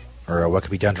 or what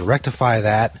could be done to rectify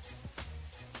that.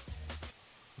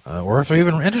 Or if they're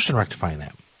even interested in rectifying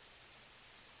that.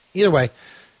 Either way, if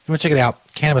you want to check it out,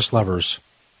 Cannabis Lovers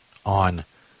on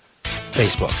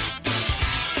Facebook.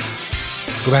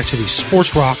 Go back to the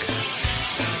Sports Rock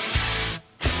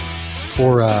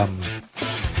for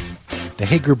the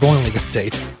Hate Group Bowling League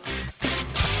update.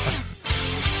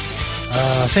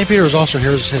 St. Peter is also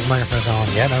here. His microphone's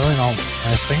on yet. Not really all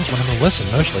nice things. Want him to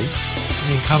listen, mostly. I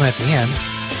mean, comment at the end.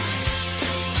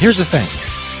 Here's the thing.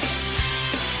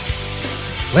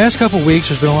 Last couple of weeks,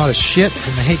 there's been a lot of shit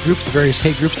from the hate groups, the various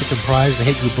hate groups that comprise the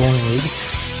Hate Group Bowling League,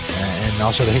 and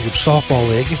also the Hate Group Softball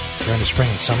League during the spring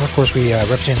and summer. Of course, we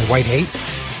represent the white hate.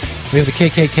 We have the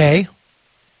KKK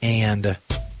and the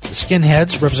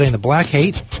skinheads representing the black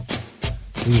hate.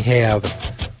 We have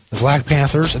the Black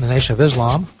Panthers and the Nation of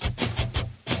Islam.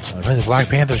 The Black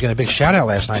Panthers getting a big shout-out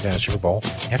last night during the Super Bowl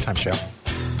halftime show.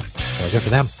 So good for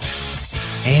them.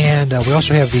 And we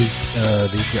also have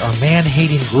our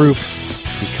man-hating group,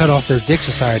 the Cut Off Their Dick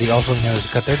Society, also known as the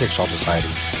Cut Their Dicks Off Society.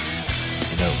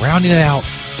 And rounding it out,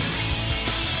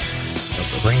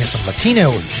 we're bringing some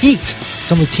Latino heat,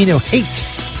 some Latino hate.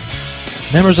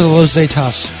 Members of the Los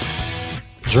Zetas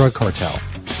drug cartel.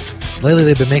 Lately,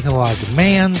 they've been making a lot of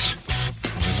demands.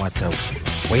 They want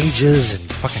wages and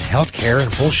fucking health care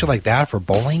and bullshit like that for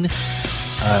bowling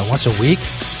once a week,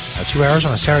 2 hours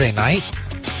on a Saturday night.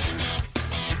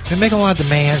 They've been making a lot of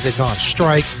demands. They've gone on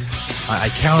strike. I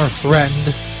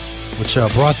counter-threatened, which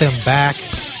brought them back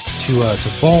to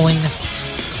bowling.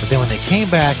 But then when they came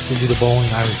back to do the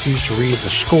bowling, I refused to read the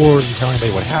scores and tell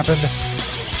anybody what happened.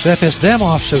 So that pissed them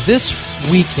off. So this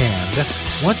weekend,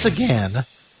 once again,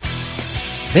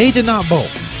 they did not bowl.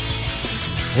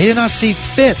 They did not see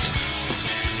fit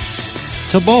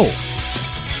to bowl.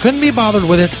 Couldn't be bothered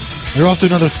with it. They're off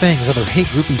doing other things, other hate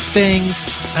groupy things.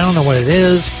 I don't know what it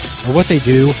is or what they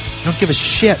do. I don't give a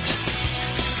shit.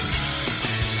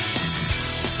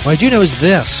 What I do know is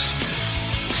this.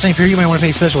 St. Pierre, you might want to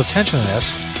pay special attention to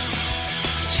this.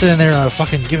 Sitting there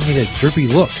fucking giving me the droopy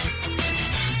look.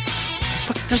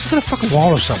 Just look at the fucking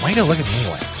wall or something. Why you gotta look at me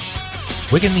anyway?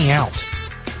 Wigging me out.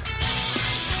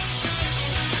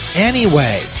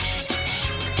 Anyway.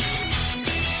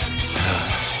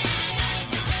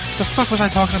 What the fuck was I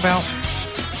talking about?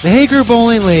 The Hate Group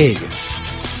Bowling League.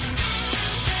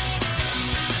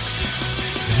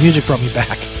 The music brought me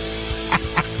back.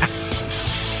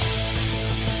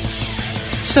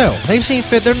 So, they've seen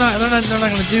fit. They're not going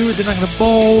to do it. They're not going to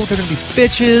bowl. They're going to be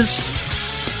bitches.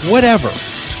 Whatever.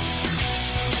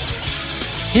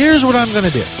 Here's what I'm going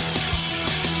to do.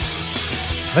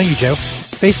 Thank you, Joe.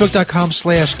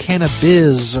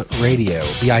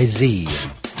 Facebook.com/CannabisRadio. B-I-Z.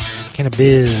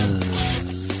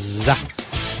 Cannabis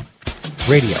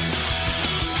Radio.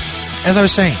 As I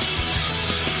was saying,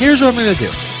 here's what I'm going to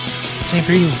do. St.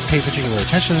 Peter, you pay particular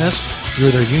attention to this.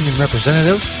 You're their union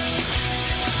representative.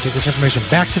 Take this information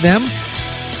back to them.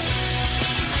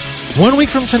 1 week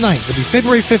from tonight, it'll be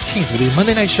February 15th. It'll be a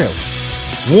Monday night show.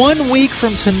 1 week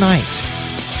from tonight.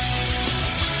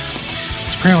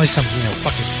 It's apparently some,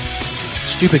 fucking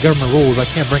stupid government rules. I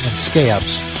can't bring in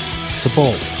scabs to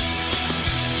bowl.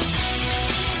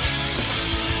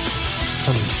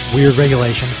 Some weird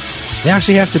regulation. They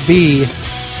actually have to be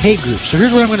hate groups. So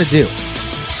here's what I'm going to do.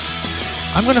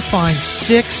 I'm going to find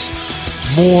 6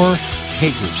 more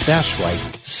hate groups. That's right.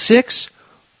 6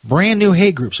 brand new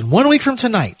hate groups. And 1 week from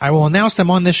tonight, I will announce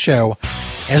them on this show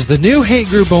as the new hate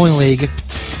group bowling league.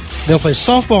 They'll play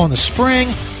softball in the spring.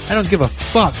 I don't give a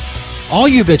fuck. All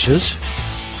you bitches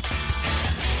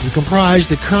who comprise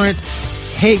the current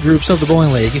hate groups of the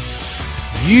bowling league,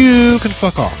 you can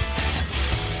fuck off.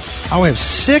 I will have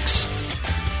 6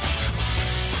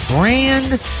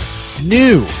 brand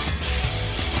new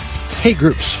hate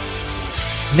groups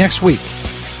next week.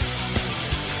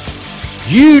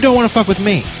 You don't want to fuck with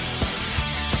me.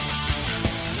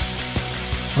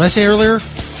 What did I say earlier?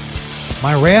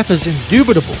 My wrath is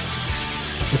indubitable.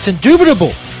 It's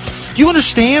indubitable. Do you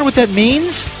understand what that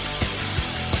means?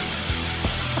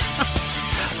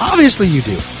 Obviously you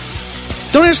do.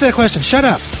 Don't answer that question. Shut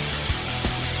up.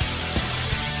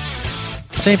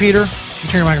 St. Peter, you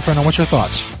turn your microphone on. What's your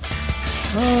thoughts?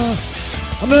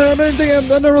 I'm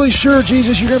not really sure,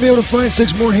 Jesus, you're going to be able to find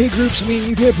 6 more hate groups. I mean,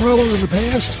 you've had problems in the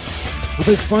past with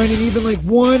like finding even like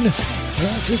one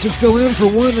to fill in for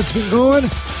one that's been gone.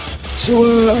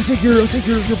 So I think you're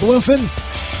bluffing.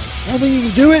 I think you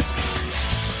can do it.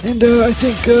 And I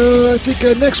think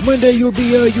next Monday you'll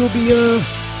be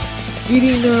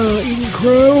eating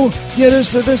crow. Yeah,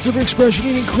 that's the expression,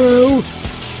 eating crow,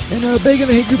 and begging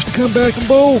the hate groups to come back and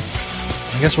bowl.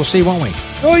 I guess we'll see, won't we?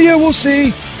 Oh yeah, we'll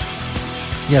see.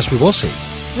 Yes, we will see.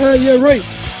 Yeah, right.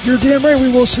 You're damn right.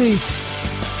 We will see.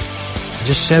 I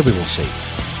just said we will see.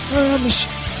 I'm just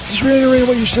reiterating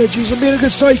what you said, Jesus. I'm being a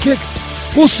good sidekick.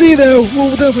 We'll see, though.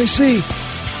 We'll definitely see.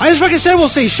 I just fucking said we'll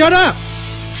see. Shut up.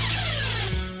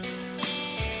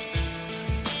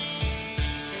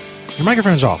 Your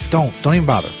microphone's off. Don't even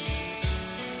bother.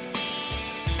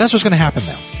 That's what's going to happen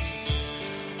now.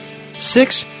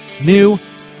 6 new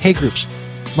hate groups.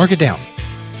 Mark it down.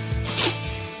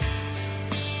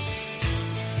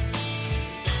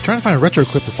 I'm trying to find a retro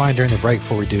clip to find during the break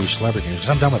before we do celebrity news,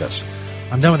 because I'm done with this.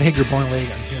 I'm done with the hate group bowling league.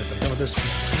 I'm done with this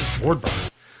board burn.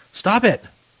 Stop it.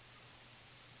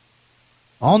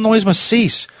 All noise must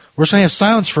cease. We're just going to have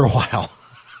silence for a while.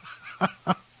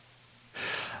 I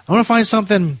want to find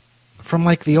something from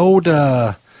like the old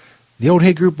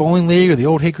hate group bowling league or the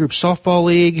old hate group softball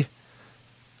league.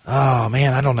 Oh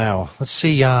man, I don't know. Let's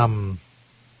see.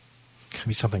 Could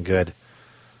be something good.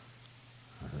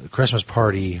 Christmas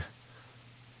party.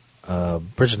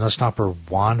 Bridget Nutstopper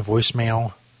Juan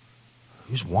voicemail.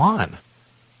 Who's Juan?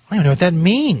 I don't even know what that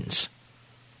means.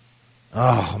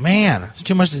 Oh man, it's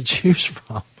too much to choose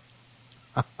from.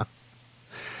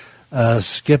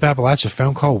 Skip Appalachia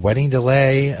phone call, wedding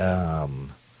delay,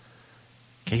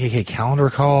 KKK calendar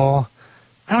call.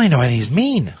 I don't even know what these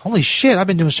mean. Holy shit, I've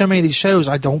been doing so many of these shows,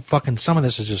 some of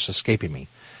this is just escaping me.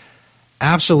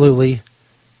 Absolutely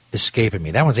escaping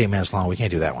me. That one's 8 minutes long. We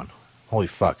can't do that one. Holy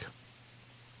fuck.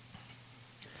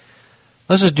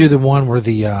 Let's just do the one where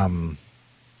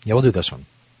we'll do this one.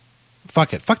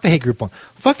 Fuck it. Fuck the hate group one.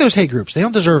 Fuck those hate groups. They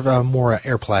don't deserve more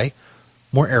airplay,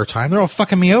 more airtime. They're all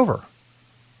fucking me over.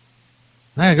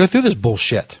 I gotta go through this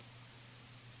bullshit.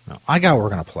 No, I got what we're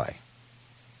gonna play.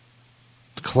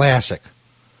 Classic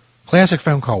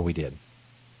phone call we did.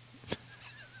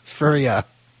 It's very, you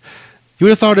would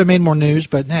have thought it made more news,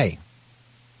 but hey,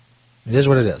 it is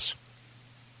what it is.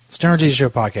 Stoner Jesus Show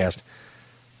podcast.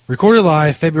 Recorded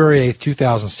live February 8th,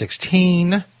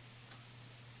 2016.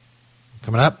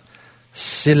 Coming up,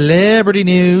 celebrity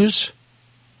news.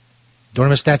 Don't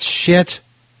miss that shit.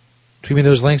 Tweet me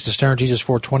those links to Stoner Jesus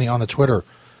 420 on the Twitter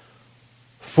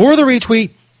for the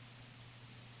retweet.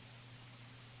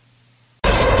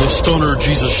 The Stoner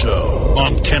Jesus Show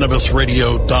on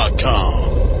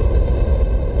CannabisRadio.com.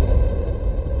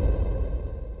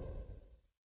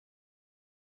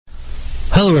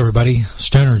 Hello, everybody.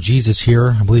 Stoner Jesus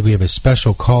here. I believe we have a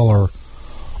special caller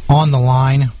on the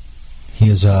line. He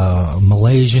is a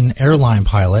Malaysian airline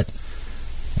pilot.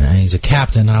 He's a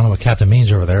captain. I don't know what captain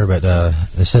means over there, but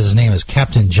it says his name is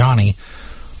Captain Johnny,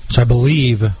 which I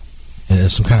believe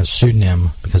is some kind of pseudonym,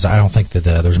 because I don't think that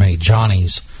there's many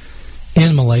Johnnies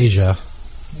in Malaysia.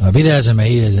 Be that as it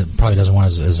may, he probably doesn't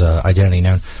want his identity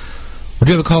known. We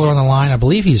do have a caller on the line. I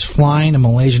believe he's flying a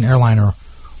Malaysian airliner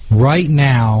right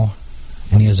now,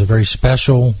 and he has a very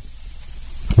special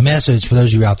message for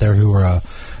those of you out there who are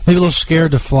maybe a little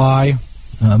scared to fly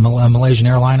a Malaysian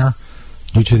airliner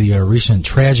due to the recent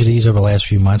tragedies over the last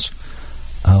few months.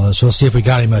 So let's see if we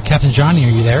got him. Captain Johnny, are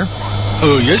you there?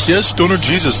 Yes, Stoner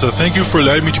Jesus. Thank you for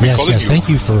allowing me to be calling you. Yes, thank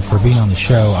you for being on the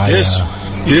show.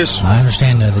 Yes. I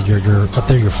understand that you're up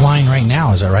there, you're flying right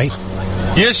now, is that right?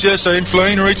 Yes, I'm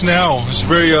flying right now. It's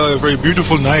a very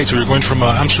beautiful night. We're going from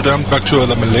Amsterdam back to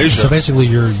Malaysia. So basically,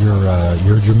 your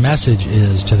message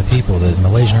is to the people that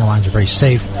Malaysian Airlines are very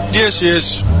safe. Yes.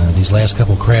 These last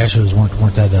couple crashes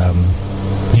weren't that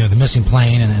the missing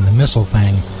plane and the missile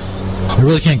thing. It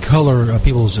really can't color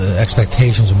people's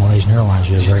expectations of Malaysian Airlines.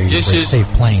 You have very safe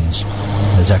planes.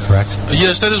 Is that correct?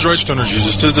 Yes, that is right, Stoner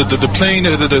Jesus. The plane,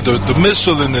 the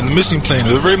missile and the missing plane,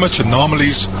 they're very much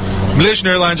anomalies. Malaysian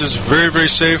Airlines is very, very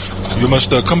safe. You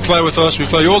must come fly with us. We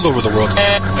fly all over the world.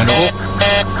 And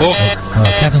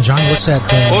Captain Johnny, what's that?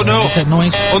 Oh no! What's that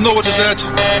noise? Oh no! What is that?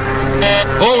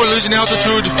 Oh, we're losing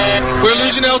altitude. We're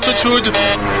losing altitude.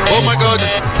 Oh my God!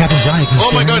 Captain Johnny,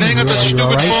 oh my God! Hang up that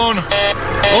stupid phone.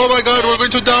 Oh my God! We're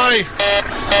going to die.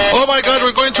 Oh my God!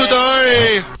 We're going to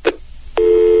die.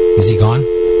 Is he gone?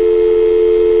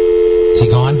 Is he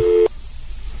gone?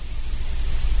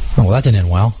 Oh, well, that didn't end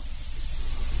well.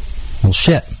 Well,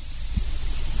 shit.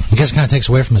 I guess it kind of takes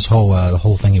away from his whole the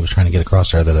whole thing he was trying to get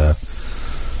across there that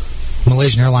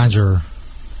Malaysian Airlines are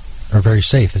very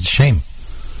safe. It's a shame.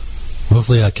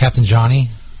 Hopefully, Captain Johnny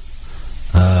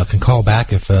can call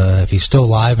back if he's still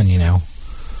alive in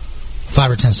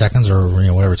 5 or 10 seconds or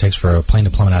whatever it takes for a plane to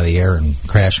plummet out of the air and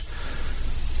crash.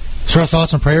 So our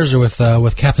thoughts and prayers are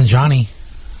with Captain Johnny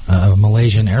of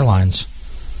Malaysian Airlines.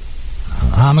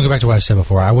 I'm gonna go back to what I said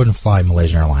before. I wouldn't fly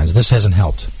Malaysian Airlines. This hasn't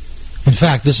helped. In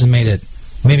fact, this has made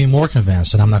me more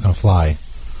convinced that I'm not going to fly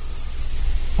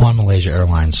on Malaysia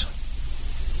Airlines.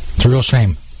 It's a real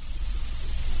shame.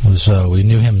 We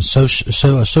knew him so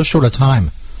short a time.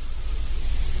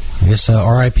 I guess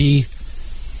R.I.P.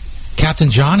 Captain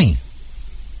Johnny.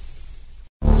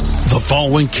 The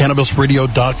following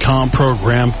CannabisRadio.com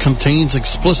program contains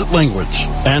explicit language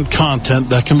and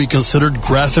content that can be considered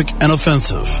graphic and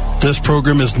offensive. This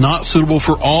program is not suitable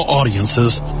for all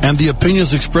audiences, and the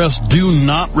opinions expressed do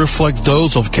not reflect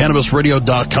those of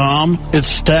CannabisRadio.com, its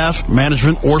staff,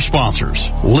 management, or sponsors.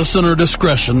 Listener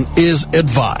discretion is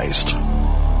advised.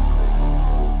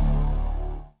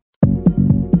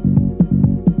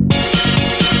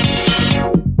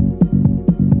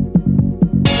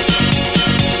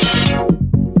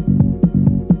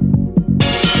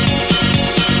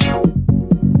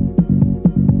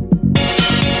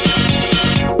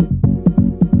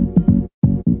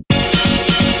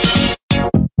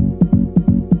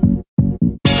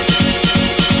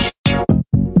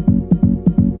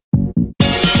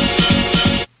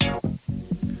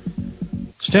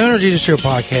 Stoner Jesus Show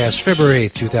Podcast, February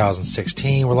 8th,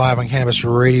 2016. We're live on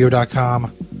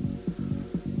CannabisRadio.com.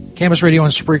 Cannabis Radio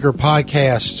and Spreaker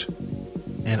Podcast.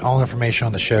 And all information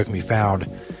on the show can be found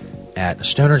at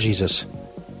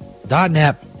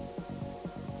stonerjesus.net.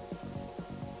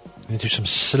 Into some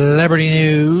celebrity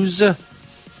news. What's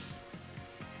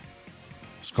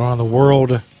going on in the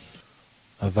world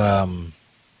of,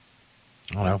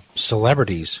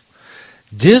 celebrities.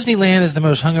 Disneyland is the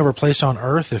most hungover place on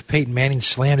earth if Peyton Manning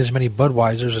slammed as many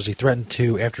Budweisers as he threatened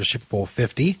to after Super Bowl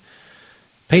 50.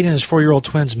 Peyton and his 4-year-old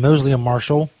twins Mosley and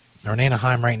Marshall are in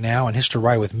Anaheim right now and hitched to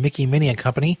ride with Mickey, Minnie, and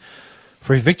company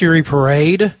for a victory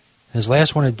parade. His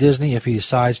last one at Disney if he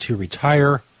decides to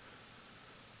retire.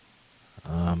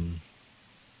 I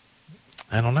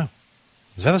don't know.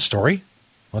 Is that the story?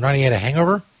 Whether or not he had a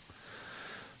hangover?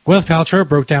 Gwyneth Paltrow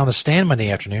broke down the stand Monday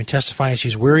afternoon, testifying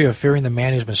she's weary of fearing the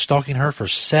man who's been stalking her for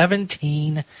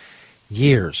 17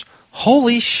 years.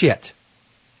 Holy shit.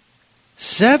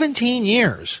 17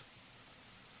 years.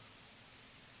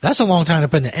 That's a long time to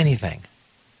put into anything.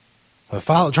 But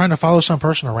trying to follow some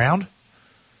person around?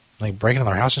 Like breaking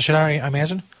into their house and shit, I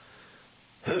imagine?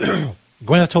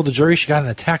 Gwyneth told the jury she got an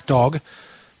attack dog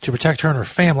to protect her and her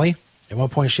family. At one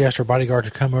point, she asked her bodyguard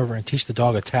to come over and teach the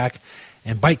dog attack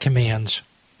and bite commands.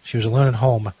 She was alone at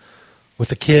home with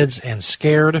the kids and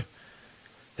scared.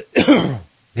 The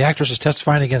actress is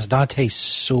testifying against Dante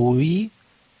Sui,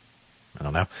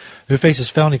 who faces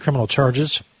felony criminal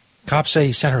charges. Cops say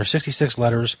he sent her 66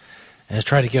 letters and has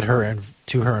tried to get her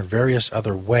to her in various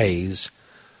other ways.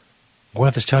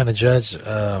 Gwyneth is telling the judge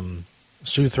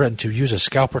Sue threatened to use a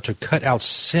scalpel to cut out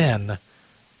sin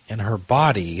in her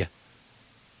body.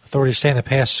 Authorities say in the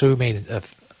past Sue made a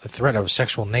threat of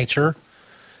sexual nature.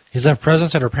 He's left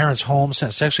presents at her parents' home,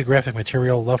 sent sexually graphic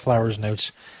material, love flowers,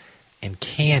 notes, and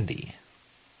candy.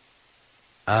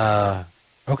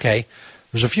 Okay.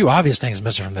 There's a few obvious things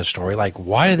missing from this story, like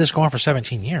why did this go on for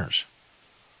 17 years?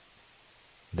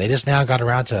 They just now got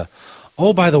around to,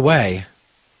 oh, by the way,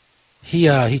 he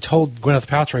told Gwyneth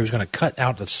Paltrow he was going to cut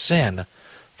out the sin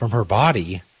from her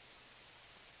body,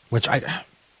 which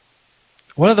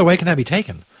what other way can that be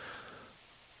taken?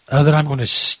 Other than I'm going to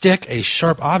stick a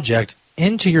sharp object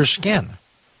into your skin.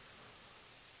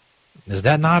 Is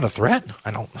that not a threat?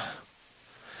 I don't know.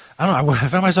 I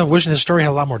found myself wishing this story had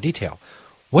a lot more detail.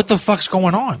 What the fuck's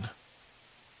going on?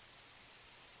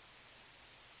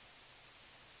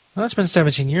 Well, it's been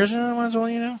 17 years. I might as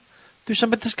well, do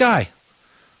something with this guy.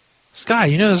 This guy,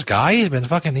 this guy? He's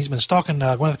been stalking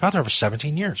Gwyneth Paltrow for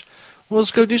 17 years. Well,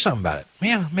 let's go do something about it.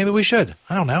 Yeah, maybe we should.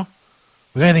 I don't know.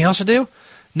 We got anything else to do?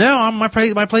 No, my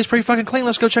place pretty fucking clean.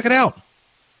 Let's go check it out.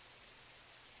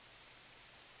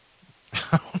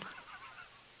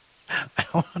 I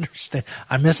don't understand.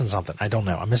 I'm missing something. I don't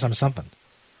know. I'm missing something.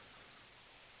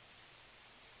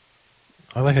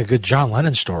 I like a good John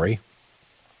Lennon story.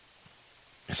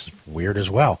 This is weird as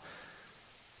well. What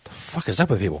the fuck is up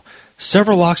with people?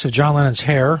 Several locks of John Lennon's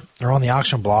hair are on the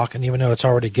auction block, and even though it's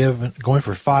already going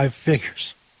for 5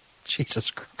 figures. Jesus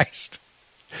Christ.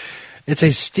 It's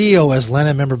a steal as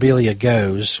Lennon memorabilia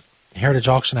goes. Heritage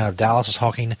Auction out of Dallas is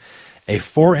hawking a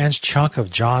 4-inch chunk of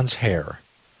John's hair.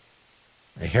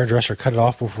 A hairdresser cut it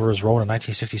off before his role in a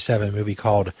 1967 movie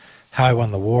called How I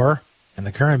Won the War, and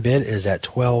the current bid is at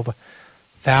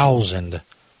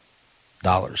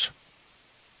 $12,000.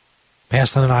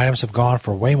 Past Lennon items have gone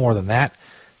for way more than that.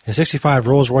 A 65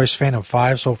 Rolls-Royce Phantom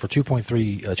 5 sold for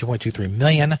 $2.23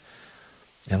 million,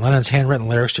 and Lennon's handwritten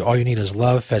lyrics to All You Need Is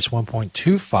Love fetched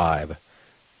 $1.25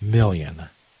 million.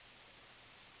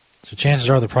 So chances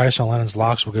are the price on Lennon's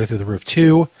locks will go through the roof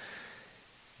too.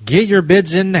 Get your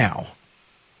bids in now.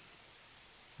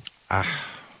 I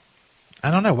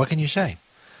don't know. What can you say?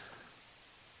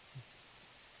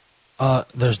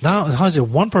 There's not only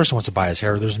one person wants to buy his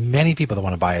hair. There's many people that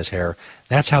want to buy his hair.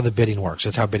 That's how the bidding works.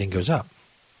 That's how bidding goes up.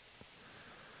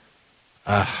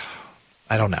 I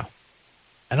don't know.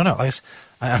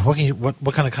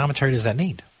 What kind of commentary does that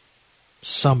need?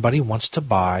 Somebody wants to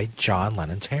buy John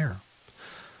Lennon's hair.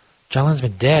 John Lennon's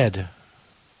been dead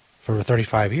for over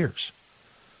 35 years.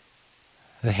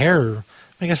 The hair,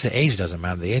 I guess the age doesn't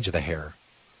matter. The age of the hair.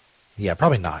 Yeah,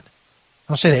 probably not.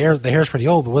 I'll say the hair's pretty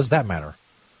old, but what does that matter?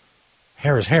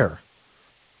 Hair is hair.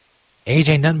 Age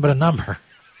ain't nothing but a number.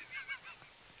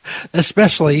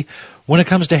 Especially when it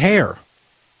comes to hair.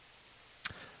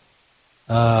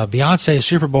 Beyonce's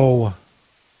Super Bowl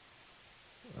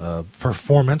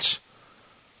performance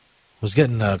was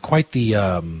getting quite the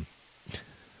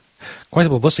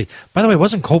publicity. By the way,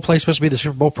 wasn't Coldplay supposed to be the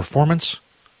Super Bowl performance?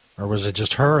 Or was it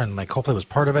just her and Coldplay was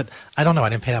part of it? I don't know. I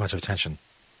didn't pay that much attention,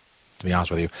 to be honest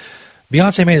with you.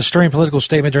 Beyonce made a stirring political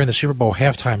statement during the Super Bowl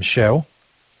halftime show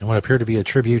in what appeared to be a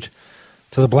tribute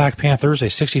to the Black Panthers, a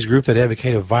 60s group that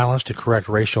advocated violence to correct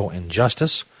racial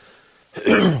injustice.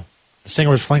 The singer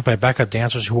was flanked by backup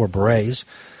dancers who wore berets,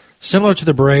 similar to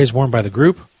the berets worn by the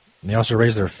group. They also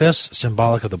raised their fists,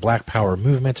 symbolic of the Black Power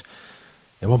movement.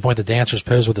 At one point, the dancers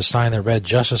posed with a sign that read,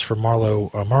 "Justice for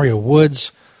Mario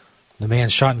Woods, the man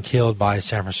shot and killed by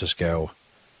San Francisco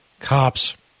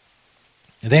cops."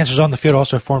 The dancers on the field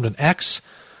also formed an X,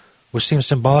 which seems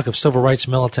symbolic of civil rights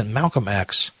militant Malcolm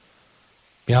X.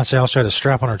 Beyonce also had a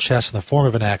strap on her chest in the form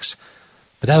of an X,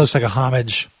 but that looks like a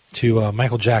homage to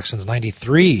Michael Jackson's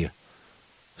 93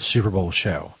 Super Bowl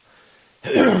show.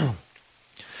 You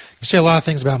say a lot of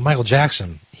things about Michael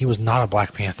Jackson. He was not a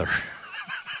Black Panther.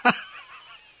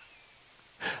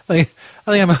 I think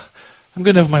I'm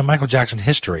good enough with my Michael Jackson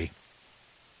history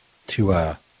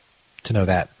to know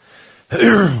that.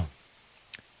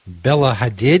 Bella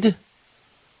Hadid,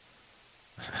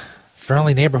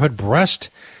 friendly neighborhood breast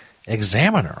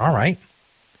examiner. All right.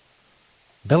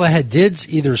 Bella Hadid's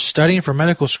either studying for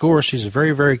medical school or she's a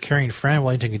very, very caring friend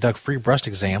willing to conduct free breast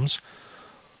exams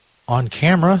on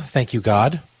camera. Thank you,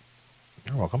 God.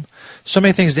 You're welcome. So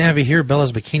many things to envy here.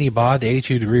 Bella's bikini bod, the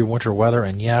 82-degree winter weather,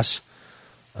 and yes,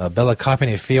 Bella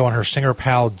copying a feel on her singer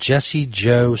pal Jessie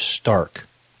Jo Stark.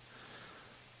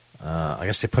 I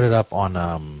guess they put it up on,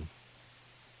 I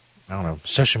don't know,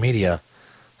 social media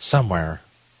somewhere.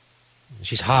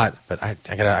 She's hot, but I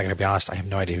gotta be honest, I have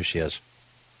no idea who she is.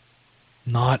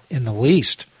 Not in the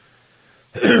least.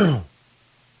 Don't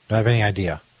have any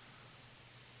idea.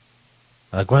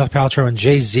 Gwyneth Paltrow and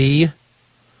Jay-Z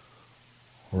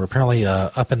were apparently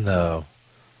up in the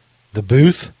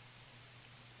booth.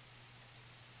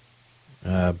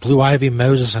 Blue Ivy,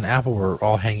 Moses, and Apple were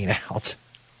all hanging out.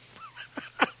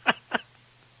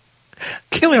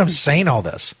 Can't believe I'm saying all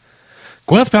this.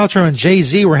 Gwyneth Paltrow and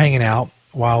Jay-Z were hanging out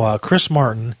while Chris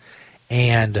Martin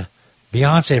and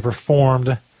Beyonce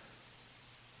performed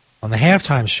on the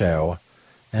halftime show,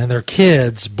 and their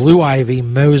kids, Blue Ivy,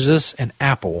 Moses, and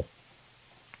Apple,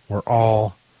 were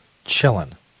all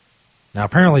chilling. Now,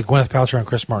 apparently, Gwyneth Paltrow and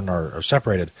Chris Martin are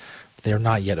separated. But they are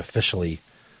not yet officially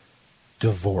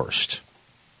divorced,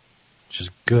 which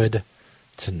is good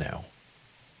to know.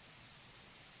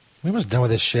 We almost done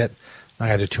with this shit. I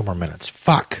gotta do 2 more minutes.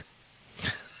 Fuck.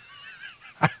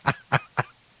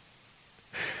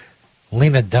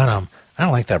 Lena Dunham. I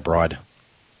don't like that broad.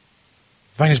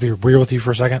 If I can just be real with you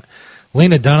for a second.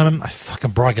 Lena Dunham, I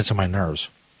fucking broad gets on my nerves.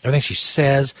 Everything she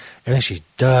says, everything she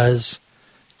does,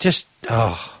 just,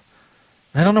 I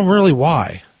don't know really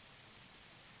why.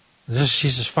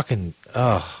 She's just fucking,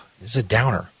 it's a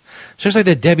downer. It's just like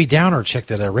that Debbie Downer chick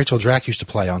that Rachel Dratch used to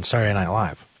play on Saturday Night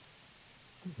Live.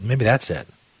 Maybe that's it.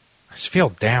 I just feel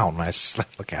down when I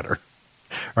look at her.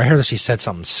 Or I hear that she said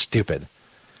something stupid.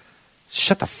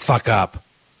 Shut the fuck up.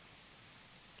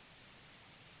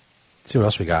 Let's see what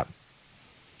else we got.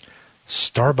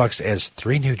 Starbucks adds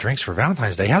 3 new drinks for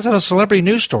Valentine's Day. How's that a celebrity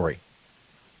news story?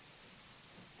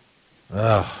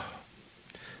 Ugh.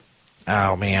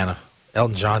 Oh, man.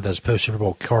 Elton John does post-Super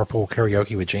Bowl carpool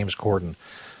karaoke with James Corden.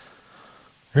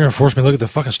 You're going to force me to look at the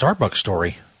fucking Starbucks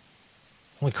story.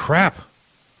 Holy crap.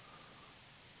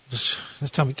 Just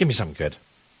tell me, give me something good.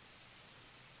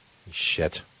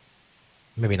 Shit.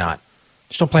 Maybe not.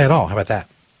 Just don't play at all. How about that?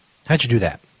 How'd you do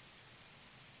that?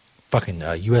 Fucking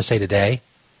USA Today.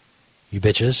 You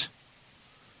bitches.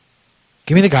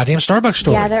 Give me the goddamn Starbucks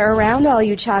story. Gather around, all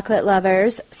you chocolate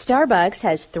lovers. Starbucks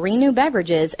has 3 new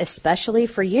beverages especially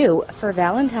for you for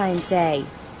Valentine's Day.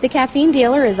 The caffeine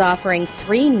dealer is offering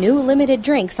 3 new limited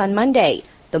drinks on Monday.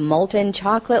 The molten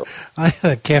chocolate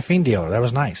caffeine dealer. That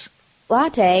was nice.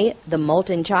 Latte, the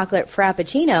molten chocolate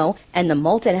frappuccino, and the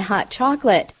molten hot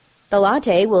chocolate. The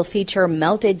latte will feature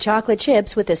melted chocolate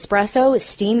chips with espresso,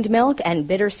 steamed milk, and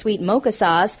bittersweet mocha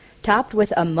sauce, topped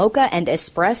with a mocha and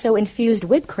espresso-infused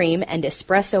whipped cream and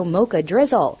espresso mocha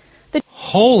drizzle.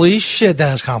 Holy shit,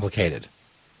 that is complicated.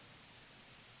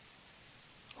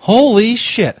 Holy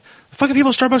shit. The fucking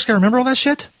people at Starbucks gotta remember all that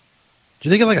shit? Do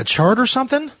they get like a chart or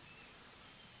something?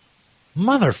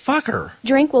 Motherfucker.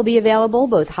 Drink will be available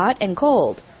both hot and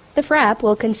cold. The frap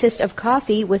will consist of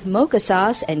coffee with mocha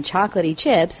sauce and chocolatey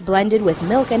chips blended with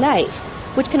milk and ice,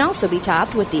 which can also be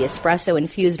topped with the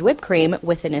espresso-infused whipped cream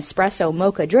with an espresso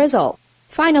mocha drizzle.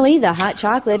 Finally, the hot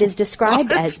chocolate is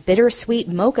described as bittersweet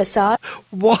mocha sauce.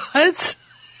 What?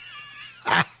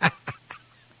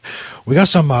 We got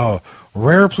some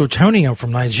rare plutonium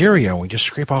from Nigeria. We just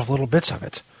scrape off little bits of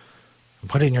it and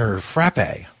put it in your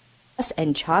frappe.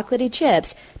 And chocolatey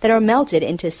chips that are melted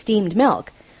into steamed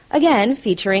milk. Again,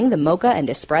 featuring the mocha and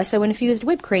espresso-infused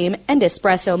whipped cream and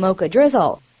espresso mocha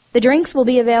drizzle. The drinks will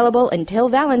be available until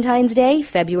Valentine's Day,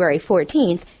 February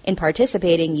 14th, in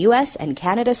participating U.S. and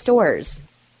Canada stores.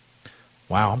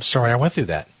 Wow, I'm sorry I went through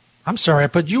that. I'm sorry I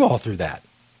put you all through that.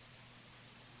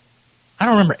 I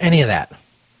don't remember any of that.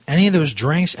 Any of those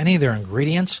drinks, any of their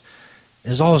ingredients,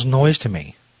 is all this noise to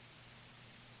me.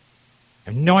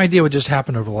 I have no idea what just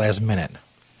happened over the last minute.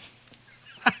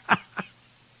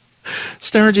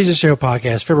 Stoner Jesus Show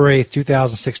podcast, February 8th,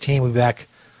 2016. We'll be back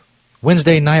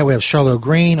Wednesday night. We have Charlotte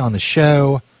Green on the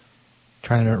show,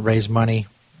 trying to raise money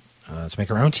to make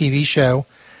her own TV show.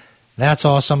 That's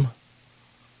awesome.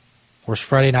 Of course,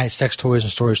 Friday night, Sex Toys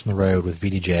and Stories from the Road with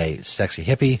VDJ Sexy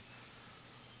Hippie.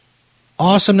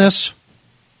 Awesomeness.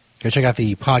 Go check out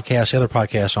the podcast, the other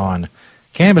podcasts on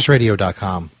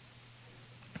CannabisRadio.com.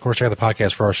 Of course, check out the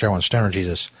podcast for our show on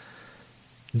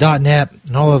StonerJesus.net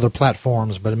and all other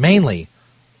platforms, but mainly,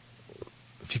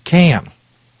 if you can,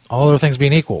 all other things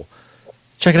being equal,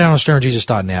 check it out on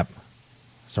StonerJesus.net.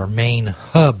 It's our main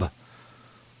hub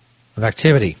of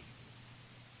activity.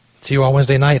 See you on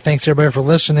Wednesday night. Thanks, everybody, for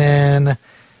listening.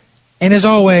 And as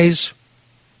always,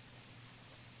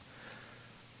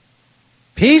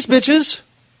 peace, bitches.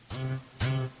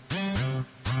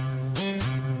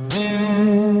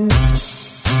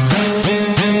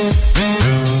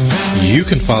 You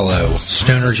can follow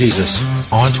Stoner Jesus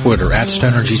on Twitter at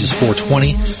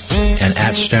StonerJesus420 and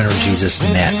at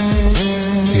StonerJesusNet.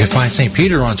 You can find St.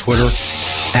 Peter on Twitter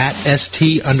at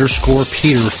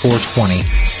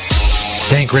ST_Peter420.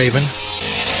 Dank Raven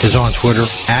is on Twitter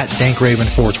at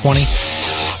DankRaven420.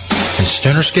 And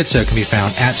Stoner Schizo can be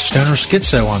found at Stoner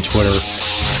Schizo on Twitter.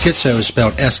 Schizo is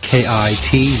spelled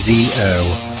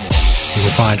SKITZO. You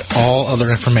can find all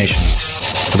other information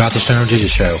about the Stoner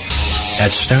Jesus Show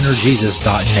at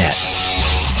StonerJesus.net.